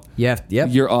allow Yep.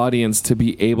 your audience to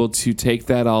be able to take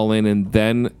that all in, and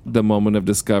then the moment of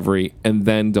discovery, and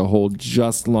then to hold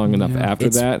just long enough after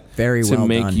It's that very to well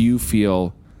make done. you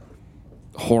feel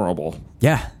horrible.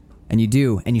 Yeah, and you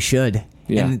do, and you should.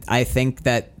 Yeah. And I think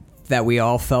that we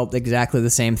all felt exactly the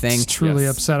same thing. It's truly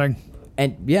Yes. upsetting.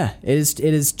 And yeah, it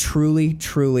is truly,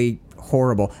 truly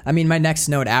horrible. I mean, my next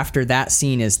note after that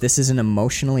scene is this is an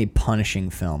emotionally punishing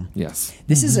film. Yes.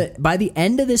 This is by the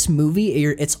end of this movie,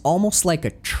 it's almost like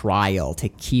a trial to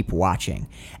keep watching.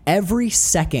 Every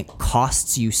second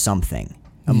costs you something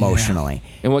emotionally.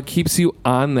 And what keeps you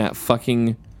on that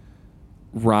fucking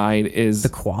ride is The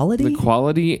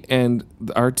quality? and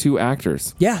our two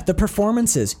actors. Yeah, the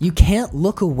performances. You can't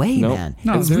look away, Nope. man.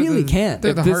 No, you they're really the- can't.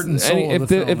 they're the heart and soul of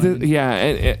the film. Yeah,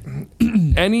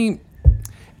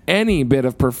 any bit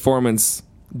of performance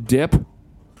dip,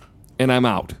 and I'm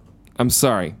out. I'm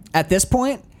sorry. At this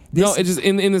point, No, it's just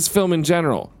in this film in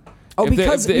general. Oh, If the-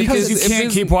 because if the- if Because you it's- if can't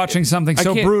it's- keep watching something I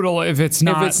so can't- brutal if it's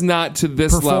not. if it's not to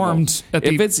this performed level. at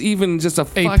the If it's even just a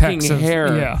fucking apex of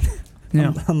hair. Yeah.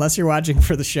 Yeah. unless you're watching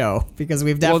for the show, because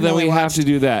we've Well, definitely then we have watched- to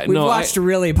do that. We've No, watched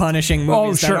really punishing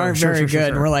movies that sure, aren't sure, very sure, good,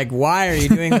 sure. and we're like, why are you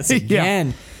doing this Yeah.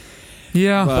 again?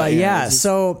 Yeah. But yeah, yeah, it's just-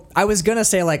 so I was gonna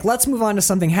say like let's move on to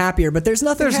something happier, but there's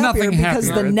nothing happier because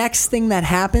happier. the next thing that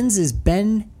happens is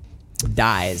Ben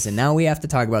dies, and now we have to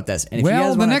talk about this. And if you Well,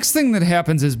 guys the wanna, next thing that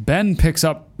happens is Ben picks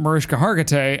up Mariska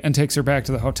Hargitay and takes her back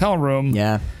to the hotel room.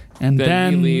 yeah, And Then he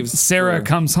then leaves Sarah for-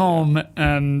 comes home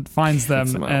and finds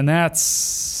them, them out. and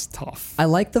that's tough. I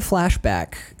like the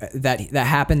flashback that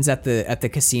happens at the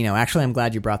casino. Actually, I'm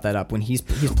glad you brought that up when he's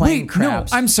playing Wait,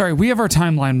 craps. no, I'm sorry. We have our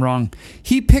timeline wrong.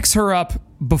 He picks her up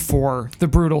before the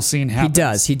brutal scene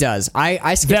happens. He does.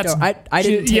 I skipped over. I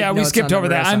didn't take we notes skipped on over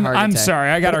the that. Marissa I'm Hargitay. sorry.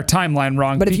 I got our timeline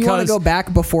wrong. But if you want to go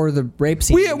back before the rape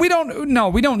scene, we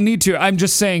don't need to. I'm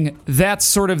just saying that's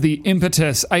sort of the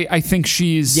impetus. I think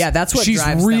she's that's what she's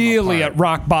drives them really apart. at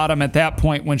rock bottom at that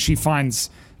point when she finds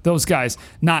those guys.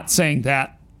 Not saying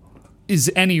that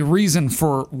is any reason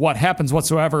for what happens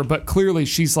whatsoever, but clearly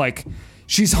she's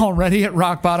already at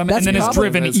rock bottom, That's and then is probably-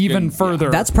 driven That's even good. further.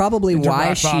 That's probably into why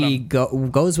rock she bottom.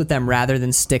 goes with them rather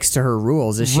than sticks to her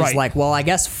rules. Is she's Right. like, well, I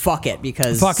guess fuck it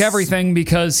because Fuck everything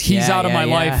because he's Yeah, out of my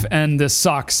yeah. life and this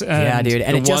sucks. And Yeah, dude,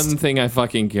 and The it just one thing I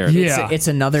fucking care. Yeah. it's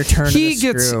another turn. Of the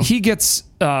screw. he gets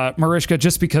Mariska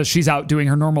just because she's out doing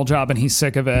her normal job and he's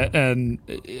sick of it. And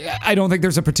I don't think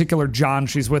there's a particular John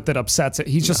she's with that upsets it.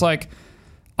 He's just like,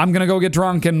 I'm gonna go get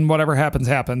drunk and whatever happens.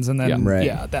 And then Yeah.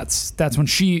 Right. that's when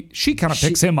she kind of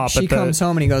picks him up. She at the, comes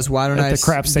home and he goes, "Why don't at I the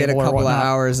crap get a stable or couple of whatnot."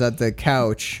 hours at the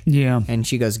couch?" Yeah. And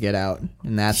she goes, "Get out."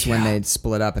 And that's when they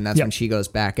split up, and that's Yep. when she goes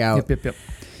back out. Yep.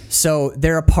 So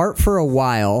they're apart for a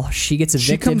while. She gets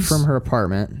evicted comes- from her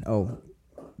apartment. Oh,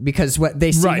 because what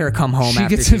they see her come home She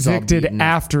after gets she's all evicted beaten.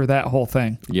 after that whole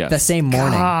thing. Yes. the same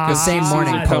morning. God. The same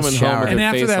morning Coming post home shower. with And her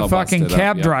after face that all fucking busted up,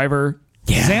 cab yeah. driver,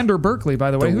 Yeah. Xander Berkeley,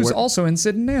 by the way, who's wor- also in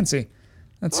Sid and Nancy.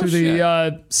 That's who shit.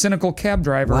 the cynical cab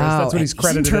driver is. Wow, That's what he's and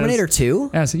credited He's in Terminator as.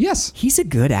 2. Yes. He's a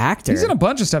good actor. He's in a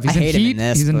bunch of stuff. He's I in hate him in Heat.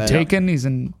 this, He's in but- Taken. He's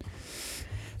in.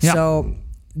 Yeah. So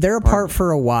they're apart for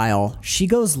a while. She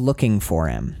goes looking for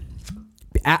him.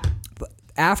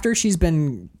 After she's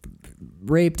been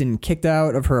raped and kicked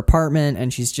out of her apartment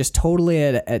and she's just totally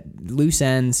at loose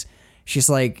ends, she's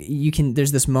like,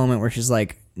 there's this moment where she's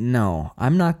like, no,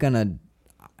 I'm not gonna,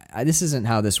 this isn't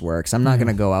how this works. I'm not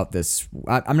gonna go out this,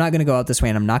 I'm not gonna go out this way,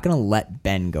 and I'm not gonna let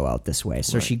Ben go out this way.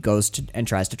 So she goes to and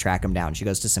tries to track him down. She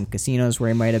goes to some casinos where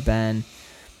he might have been.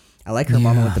 I like her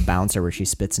moment with the bouncer where she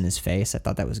spits in his face. I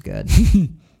thought that was good.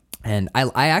 And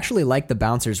I actually like the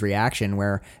bouncer's reaction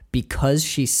where, because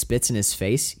she spits in his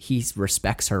face, he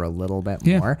respects her a little bit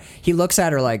Yeah. more. He looks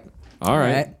at her like, All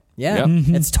right. Yeah,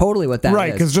 Yep. it's totally what that Right,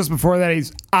 is. because just before that,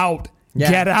 he's out. Yeah.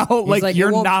 Get out. He's Like, it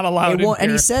you're won't- not allowed it won't, in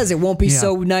and he here. says it won't be Yeah.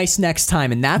 so nice next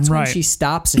time. And that's when Right. she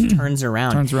stops and turns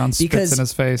around. Turns around, spits in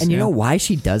his face, And you yeah. know why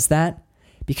she does that?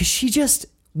 Because she just,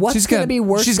 what's She's going to got, be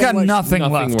worse she's than got what nothing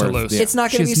Nothing left to worth, lose. yeah. It's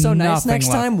not going to be She's so nice nothing next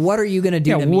left. time. What are you going to do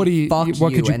Yeah, to what me? do you- Fuck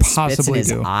what could you and spits in possibly his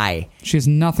do? eye. She has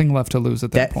nothing left to lose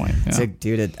at that point. It's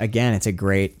Yeah. again, it's a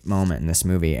great moment in this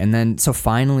movie. And then, so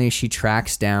finally she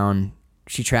tracks Ben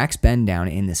down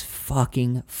in this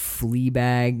fucking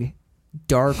Fleabag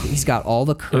dark. He's got all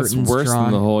the It's curtains worse drawn.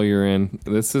 than the hole you're in.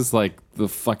 This is like the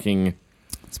fucking.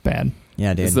 It's bad.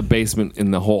 Yeah, dude. It's the basement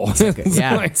in the hole.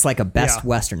 It's like a Best Yeah.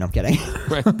 Western. No, I'm kidding.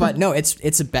 But no, it's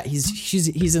a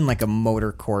he's in like a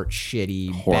motor court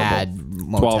shitty Horrible. bad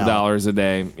motel. $12 a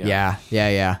day.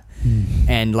 Yeah.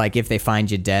 And like if they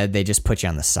find you dead, they just put you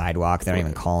on the sidewalk. They don't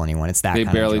even call anyone. It's that They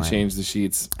kind barely of joint. change the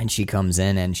sheets. And she comes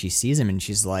in and she sees him and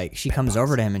she's like, she comes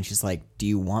over to him and she's like, "Do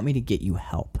you want me to get you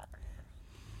help?"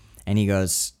 And he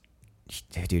goes,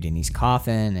 dude, and he's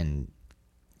coughing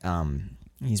and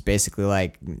he's basically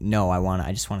like, "No,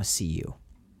 I just want to see you.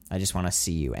 I just want to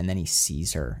see you." And then he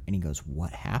sees her and he goes,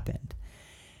 "What happened?"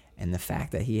 And the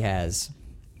fact that he's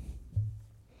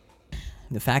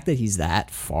that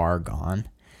far gone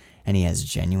and he has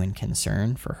genuine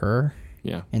concern for her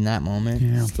Yeah. in that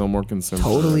moment. Still more concerned.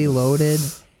 Totally loaded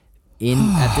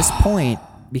at this point,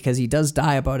 because he does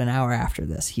die about an hour after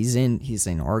this. He's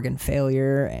in organ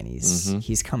failure and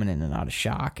he's coming in and out of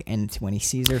shock. And when he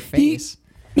sees her face,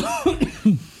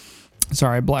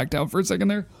 Sorry, I blacked out for a second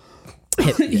there.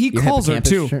 He your calls her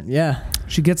hippocampus too. Yeah.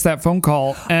 She gets that phone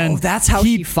call, and that's how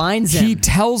she finds him. He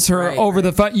tells her Right, over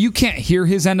the phone. You can't hear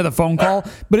his end of the phone call,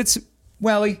 but it's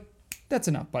Welly. That's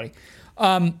enough, buddy.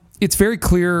 It's very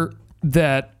clear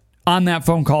that on that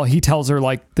phone call, he tells her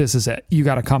like, "This is it. You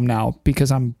got to come now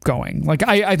because I'm going." Like,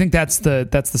 I think that's the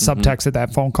subtext of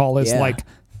that phone call is Yeah. like,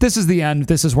 "This is the end.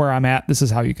 This is where I'm at. This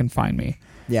is how you can find me."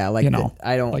 Yeah. Like, You know,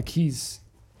 I don't like he's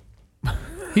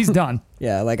done.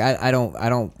 Yeah, like I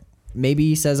don't. Maybe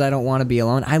he says I don't want to be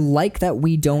alone. I like that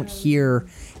we don't hear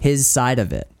his side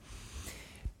of it,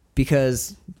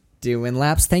 because, dude, in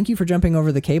Laps, thank you for jumping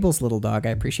over the cables, little dog.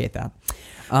 I appreciate that.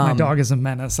 My dog is a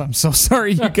menace. I'm so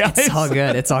sorry, you guys. It's all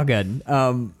good. It's all good.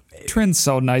 Trin's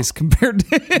so nice compared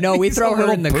to No, we he's throw a her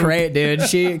little in the poop. crate, dude.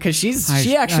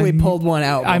 She actually pulled one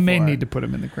out. I may before. need to put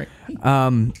him in the crate.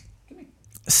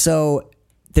 So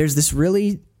there's this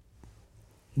really,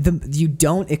 you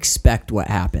don't expect what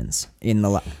happens in the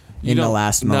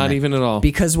last moment. Not even at all.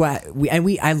 Because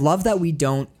I love that we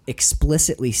don't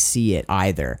explicitly see it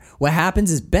either. What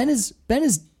happens is Ben is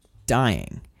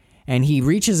dying, And he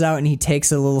reaches out and he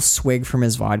takes a little swig from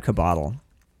his vodka bottle.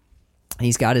 And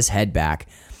he's got his head back.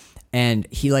 And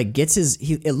he like gets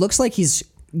it looks like he's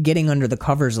getting under the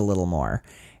covers a little more.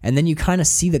 And then you kind of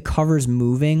see the covers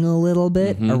moving a little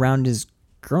bit around his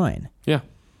groin. Yeah.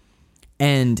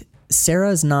 And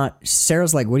Sarah's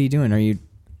like, what are you doing? Are you,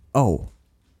 oh,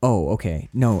 okay.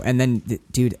 No. And then,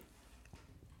 dude,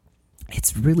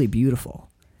 it's really beautiful.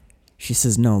 She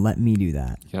says, no, let me do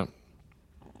that. Yep.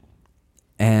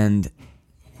 And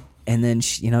then,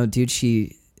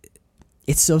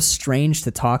 it's so strange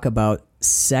to talk about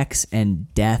sex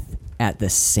and death at the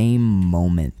same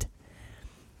moment.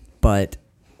 But,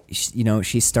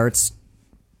 she starts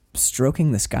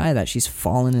stroking this guy that she's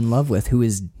fallen in love with, who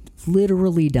is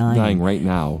literally dying right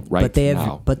now. But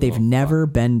they've never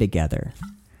been together.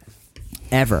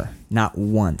 Ever. Not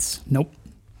once. Nope.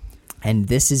 And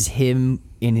this is him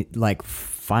in like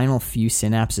final few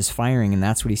synapses firing, and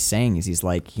that's what he's saying is he's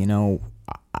like,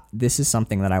 this is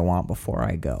something that I want before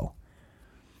I go.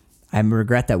 I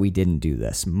regret that we didn't do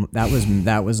this.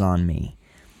 That was on me.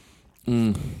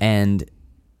 And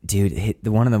dude,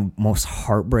 one of the most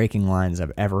heartbreaking lines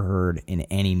I've ever heard in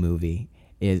any movie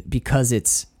is because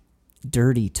it's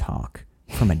dirty talk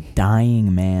from a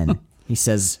dying man. He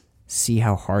says, "See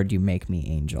how hard you make me,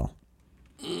 Angel."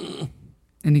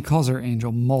 And he calls her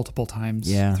Angel multiple times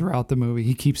throughout the movie.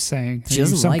 He keeps saying, she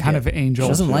doesn't some like kind it. of angel. She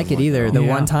doesn't like it either. The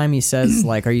one time he says,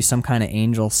 like, "Are you some kind of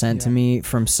angel sent to me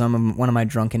from one of my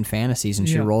drunken fantasies?" And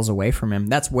she rolls away from him.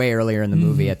 That's way earlier in the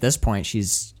movie. At this point,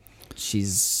 she's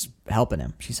helping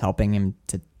him. She's helping him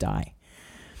to die.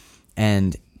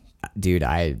 And dude,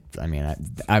 I'm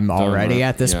already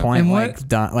at this point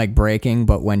like breaking.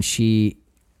 But when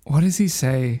what does he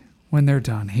say when they're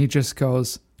done? He just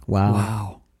goes,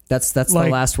 "Wow." That's the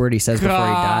last word he says before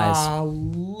he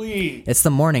dies. It's the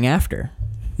morning after.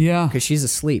 Yeah. Because she's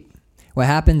asleep. What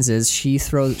happens is she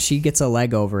gets a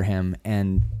leg over him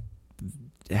and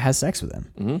has sex with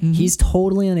him. Mm-hmm. He's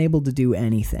totally unable to do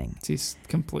anything. He's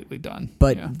completely done.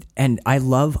 But and I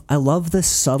love the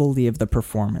subtlety of the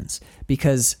performance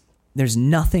because there's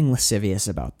nothing lascivious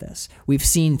about this. We've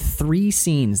seen 3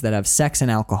 scenes that have sex and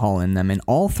alcohol in them, and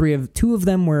two of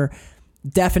them were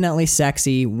definitely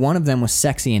sexy. One of them was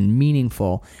sexy and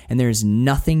meaningful, and there's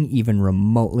nothing even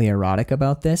remotely erotic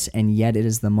about this, and yet it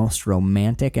is the most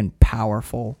romantic and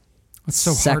powerful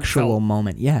sexual heartfelt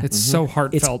moment. Yeah. It's so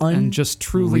heartfelt and just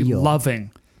truly loving.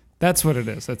 That's what it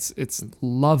is. It's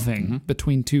loving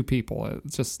between two people.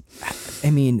 It's just,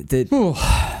 I mean,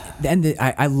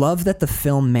 I love that the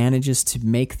film manages to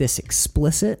make this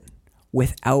explicit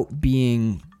without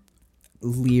being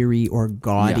leery or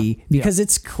gaudy because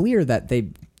it's clear that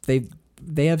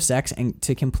they have sex and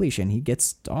to completion. He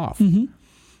gets off, and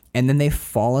then they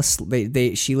fall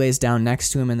asleep. She lays down next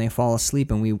to him and they fall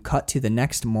asleep. And we cut to the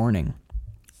next morning,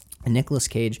 and Nicolas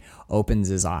Cage opens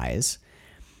his eyes,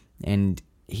 and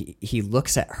he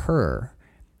looks at her,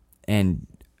 and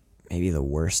maybe the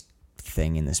worst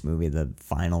thing in this movie, the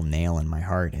final nail in my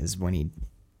heart, is when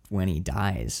he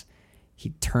dies,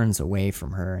 he turns away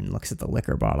from her and looks at the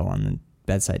liquor bottle on the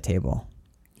bedside table.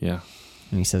 Yeah.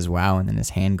 And he says, "Wow," and then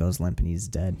his hand goes limp and he's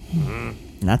dead. And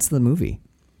that's the movie.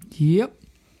 Yep.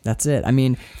 That's it. I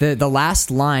mean, the last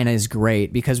line is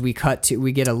great because we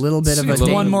get a little bit of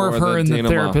one more of her in the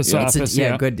therapist's office.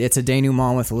 Good. It's a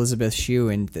denouement with Elizabeth Shue,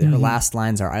 and her last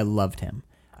lines are, "I loved him.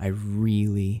 I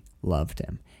really loved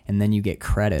him." And then you get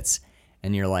credits,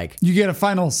 and you're like, you get a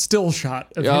final still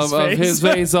shot of his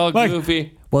face all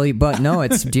goofy. Well, but no,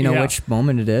 it's. Do you know which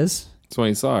moment it is? It's when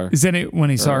he saw her. Is it when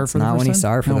he saw her for the first time? Not when he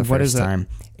saw her for the first time.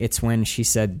 It's when she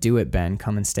said, "Do it, Ben.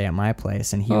 Come and stay at my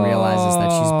place." And he realizes that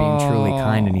she's being truly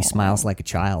kind, and he smiles like a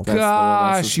child.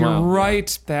 Gosh, you're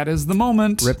right. That is the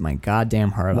moment. Ripped my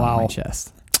goddamn heart on my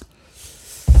chest.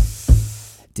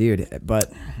 Dude,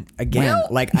 but again,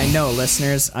 I know,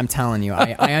 listeners, I'm telling you,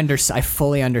 I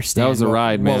fully understand. That was a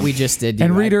ride, man. What we just did.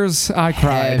 And readers, I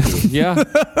cried. Yeah.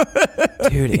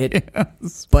 Dude,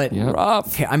 but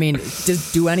rough. Okay, I mean,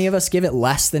 do any of us give it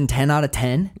less than 10 out of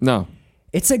 10? No.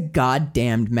 It's a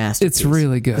goddamned masterpiece. It's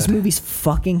really good. This movie's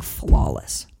fucking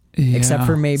flawless. Yeah. Except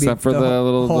for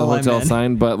the hotel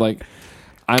sign, but like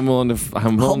I'm willing to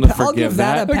forgive I'll give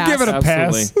that a pass. Give it a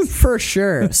pass for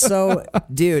sure. So,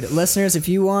 dude, listeners, if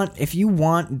you want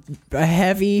a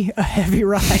heavy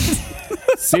ride,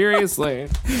 seriously.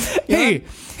 Hey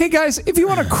guys, if you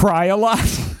want to cry a lot,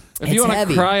 if you want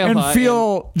to cry a lot and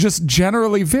feel just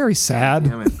generally very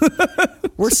sad,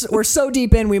 we're so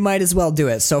deep in, we might as well do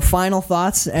it. So, final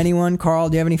thoughts, anyone? Carl,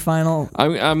 do you have any final?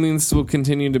 I mean, this will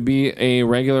continue to be a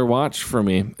regular watch for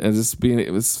me.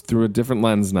 It was through a different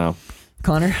lens now.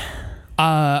 Connor?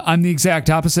 I'm the exact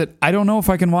opposite. I don't know if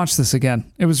I can watch this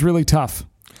again. It was really tough.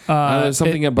 There's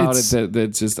something about it's- it that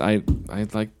just I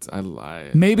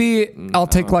Maybe I'll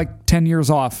take like 10 years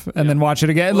off and then watch it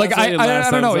again. Well, like that's what you did I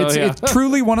last don't know. time, so, It's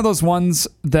truly one of those ones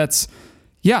that's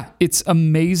it's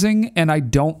amazing, and I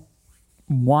don't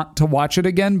want to watch it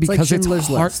again like because it's Schindler's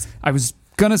hard. List. I was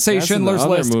gonna say That's Schindler's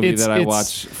another List. movie that I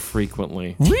watch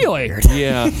frequently. Really?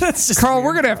 Yeah. That's just Carl,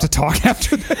 we're gonna have to talk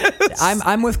after this.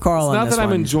 I'm with Carl on Not this that I'm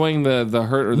one. enjoying the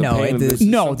hurt or the No, pain. it- of this.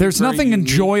 No, Something there's very nothing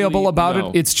enjoyable uniquely- about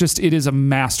no. it. It is a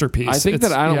masterpiece. I think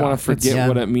It's- that I don't want to it's- forget Yeah.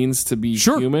 what it means to be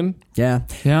Sure. human. Yeah.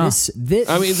 Yeah. This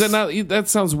I mean, that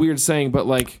sounds weird saying, but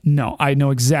like, No, I know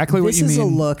exactly what this you is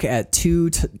mean. a look at two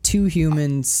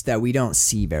humans that we don't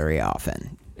see very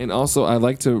often. and also I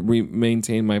like to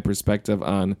maintain my perspective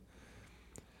on.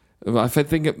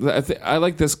 If I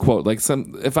like this quote, like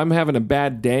if I'm having a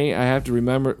bad day, I have to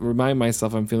remind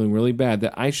myself I'm feeling really bad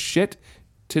that I shit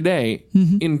today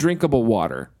in drinkable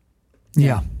water.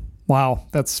 Yeah. Wow.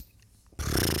 That's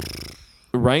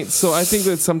Right? So I think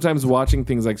that sometimes watching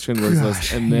things like Schindler's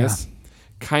List and this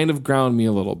kind of ground me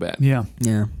a little bit. yeah.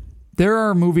 Yeah. There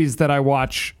are movies that I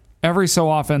watch every so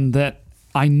often that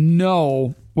I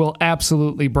know will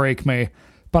absolutely break me,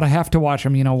 but I have to watch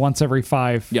them, once every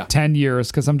 10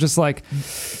 years, because I'm just like,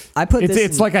 I put this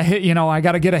it's in- like a hit, I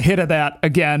got to get a hit of that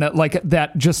again, like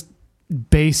that just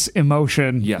base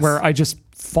emotion Yes. where I just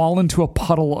fall into a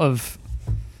puddle of,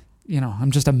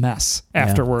 I'm just a mess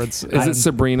afterwards. Is it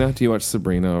Sabrina? Do you watch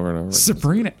Sabrina over and over?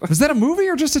 Sabrina. Was that a movie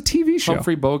or just a TV show?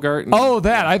 Humphrey Bogart. And, Oh,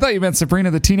 that. I thought you meant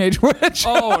Sabrina the Teenage Witch.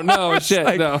 Oh no! Shit!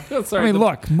 like- no. Sorry. I mean,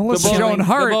 look, Melissa Chilling- Joan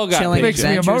Hart the Bogart Chilling makes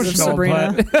me Adventures of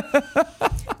emotional. Sabrina.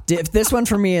 But This one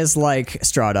for me is like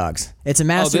Straw Dogs. It's a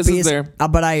masterpiece. there.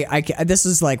 But I this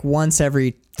is like once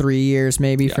every 3 years,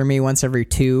 maybe for me, once every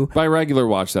 2. By regular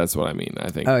watch, that's what I mean. I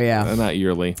think. Oh, yeah. Not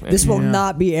yearly. This will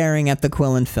not be airing at the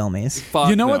Quillen Filmies. Fuck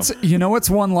you know no. what's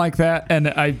one like that, and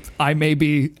I may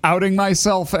be outing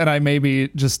myself, and I may be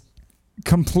just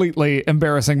completely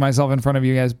embarrassing myself in front of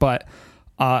you guys, but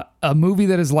a movie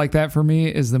that is like that for me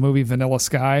is the movie Vanilla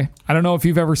Sky. I don't know if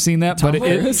you've ever seen that, but it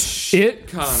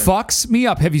Connor. fucks me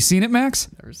up. Have you seen it, Max?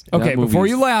 Okay, That movie before is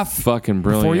you laugh, fucking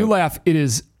brilliant. before you laugh, it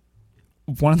is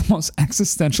one of the most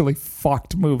existentially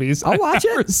fucked movies I'll watch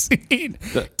I've ever seen.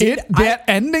 That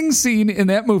ending scene in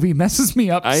that movie messes me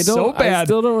up so bad. I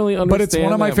still don't really understand. But it's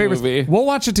one of my that favorites. movie. We'll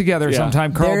watch it together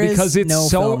sometime, Carl, There is because it's no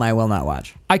so. film I will not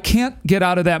watch. I can't get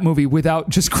out of that movie without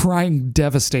just crying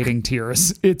devastating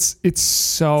tears. It's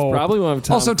so. Probably one of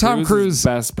Tom Cruise's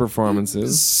best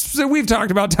performances. So we've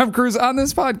talked about Tom Cruise on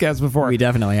this podcast before. We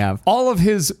definitely have. All of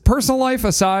his personal life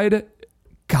aside,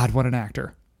 God, what an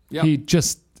actor! Yep.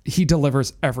 He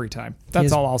delivers every time. That's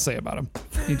He's- all I'll say about him.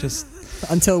 He just.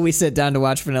 Until we sit down to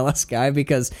watch Vanilla Sky,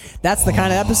 because that's the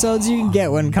kind of episodes you can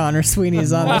get when Connor Sweeney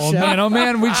is on the show. Oh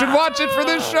man, we should watch it for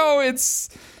this show. It's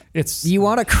You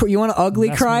want to ugly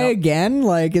Mess cry me up. again?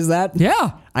 Like, is that?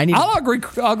 yeah. I'll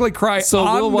ugly cry. So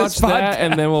on we'll watch this that, podcast.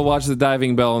 and then we'll watch the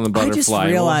Diving Bell and the I just Butterfly.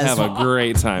 realized- We'll have a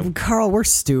great time. Carl, we're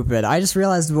stupid. I just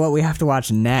realized what we have to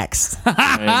watch next.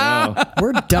 I know.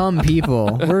 We're dumb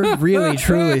people. We're really,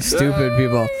 truly stupid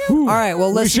people. All right,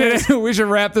 well, listeners. we should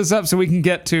wrap this up so we can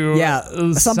get to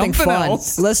Something fun.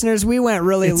 else. Listeners, we went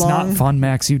really It's long. not fun,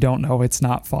 Max. You don't know. It's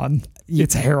not fun.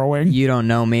 It's harrowing. You don't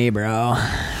know me, bro.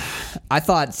 I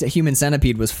thought Human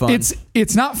Centipede was fun.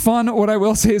 It's not fun. What I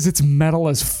will say is it's metal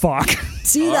as fuck.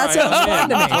 See, that's what's fun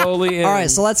to me. Totally in. All right,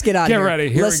 so let's get out of Get here. ready.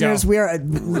 Here we Listeners, go. we are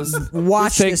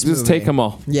watch this movie. Just take them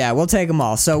all. Yeah, we'll take them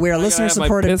all. So we are listener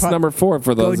supported. Piss number 4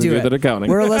 for those of do you it. that are counting.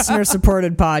 We're a listener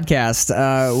supported podcast.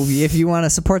 If you want to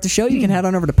support the show, you can head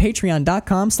on over to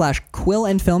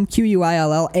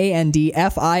patreon.com/quillandfilm,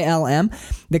 QUILLANDFILM.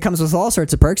 That comes with all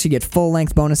sorts of perks. You get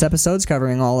full-length bonus episodes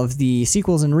covering all of the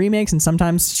sequels and remakes, and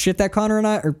sometimes shit that Carl and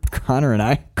I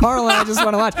just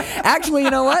want to watch. Actually, you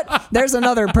know what? There's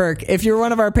another perk. If you're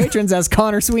one of our patrons, as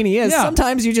Connor Sweeney is, Yeah.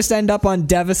 sometimes you just end up on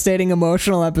devastating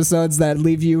emotional episodes that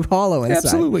leave you hollow inside.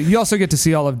 Absolutely. You also get to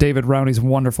see all of David Rowney's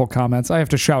wonderful comments. I have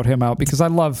to shout him out because I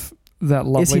love that Is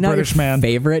lovely he not British your man.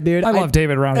 favorite, dude? I love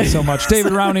David Rowney so much.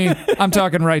 David Rowney, I'm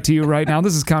talking right to you right now.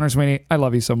 This is Connor Sweeney. I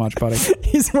love you so much, buddy.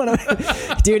 He's one of,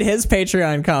 dude. His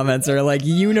Patreon comments are like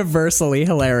universally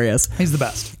hilarious. He's the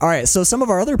best. All right, so some of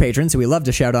our other patrons who we love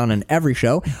to shout on in every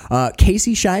show: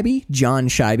 Casey Scheibe, John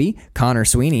Scheibe, Connor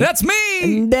Sweeney, That's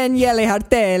me. Daniele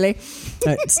Hartele.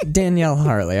 It's Danielle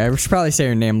Hartley. I should probably say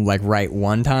your name like right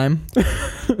one time.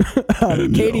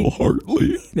 Katie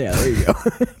Hartley. Yeah, there you go.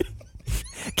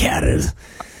 Carol,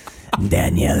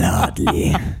 Danielle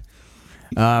Hartley.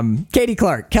 Katie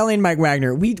Clark, Kelly and Mike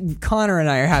Wagner. Connor and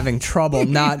I are having trouble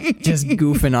not just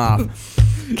goofing off.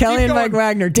 Kelly and Mike going.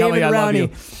 Wagner, Kelly, David I love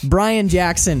Rowney, Brian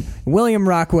Jackson, William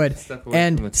Rockwood, Step away from the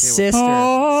and table. sister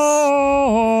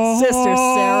Oh. Sarah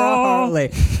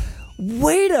Hartley.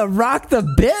 Way to rock the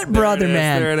bit, brother, it is,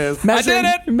 man. there it is. Measuring,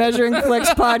 I did it. Measuring Flicks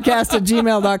podcast at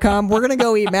gmail.com. We're going to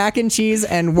go eat mac and cheese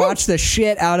and watch the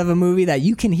shit out of a movie that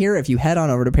you can hear if you head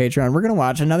on over to Patreon. We're going to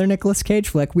watch another Nicolas Cage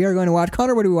flick. We are going to watch.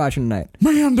 Connor, what are we watching tonight?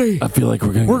 Mandy. I feel like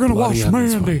we're gonna We're gonna get bloody watch on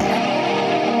this one. Mandy.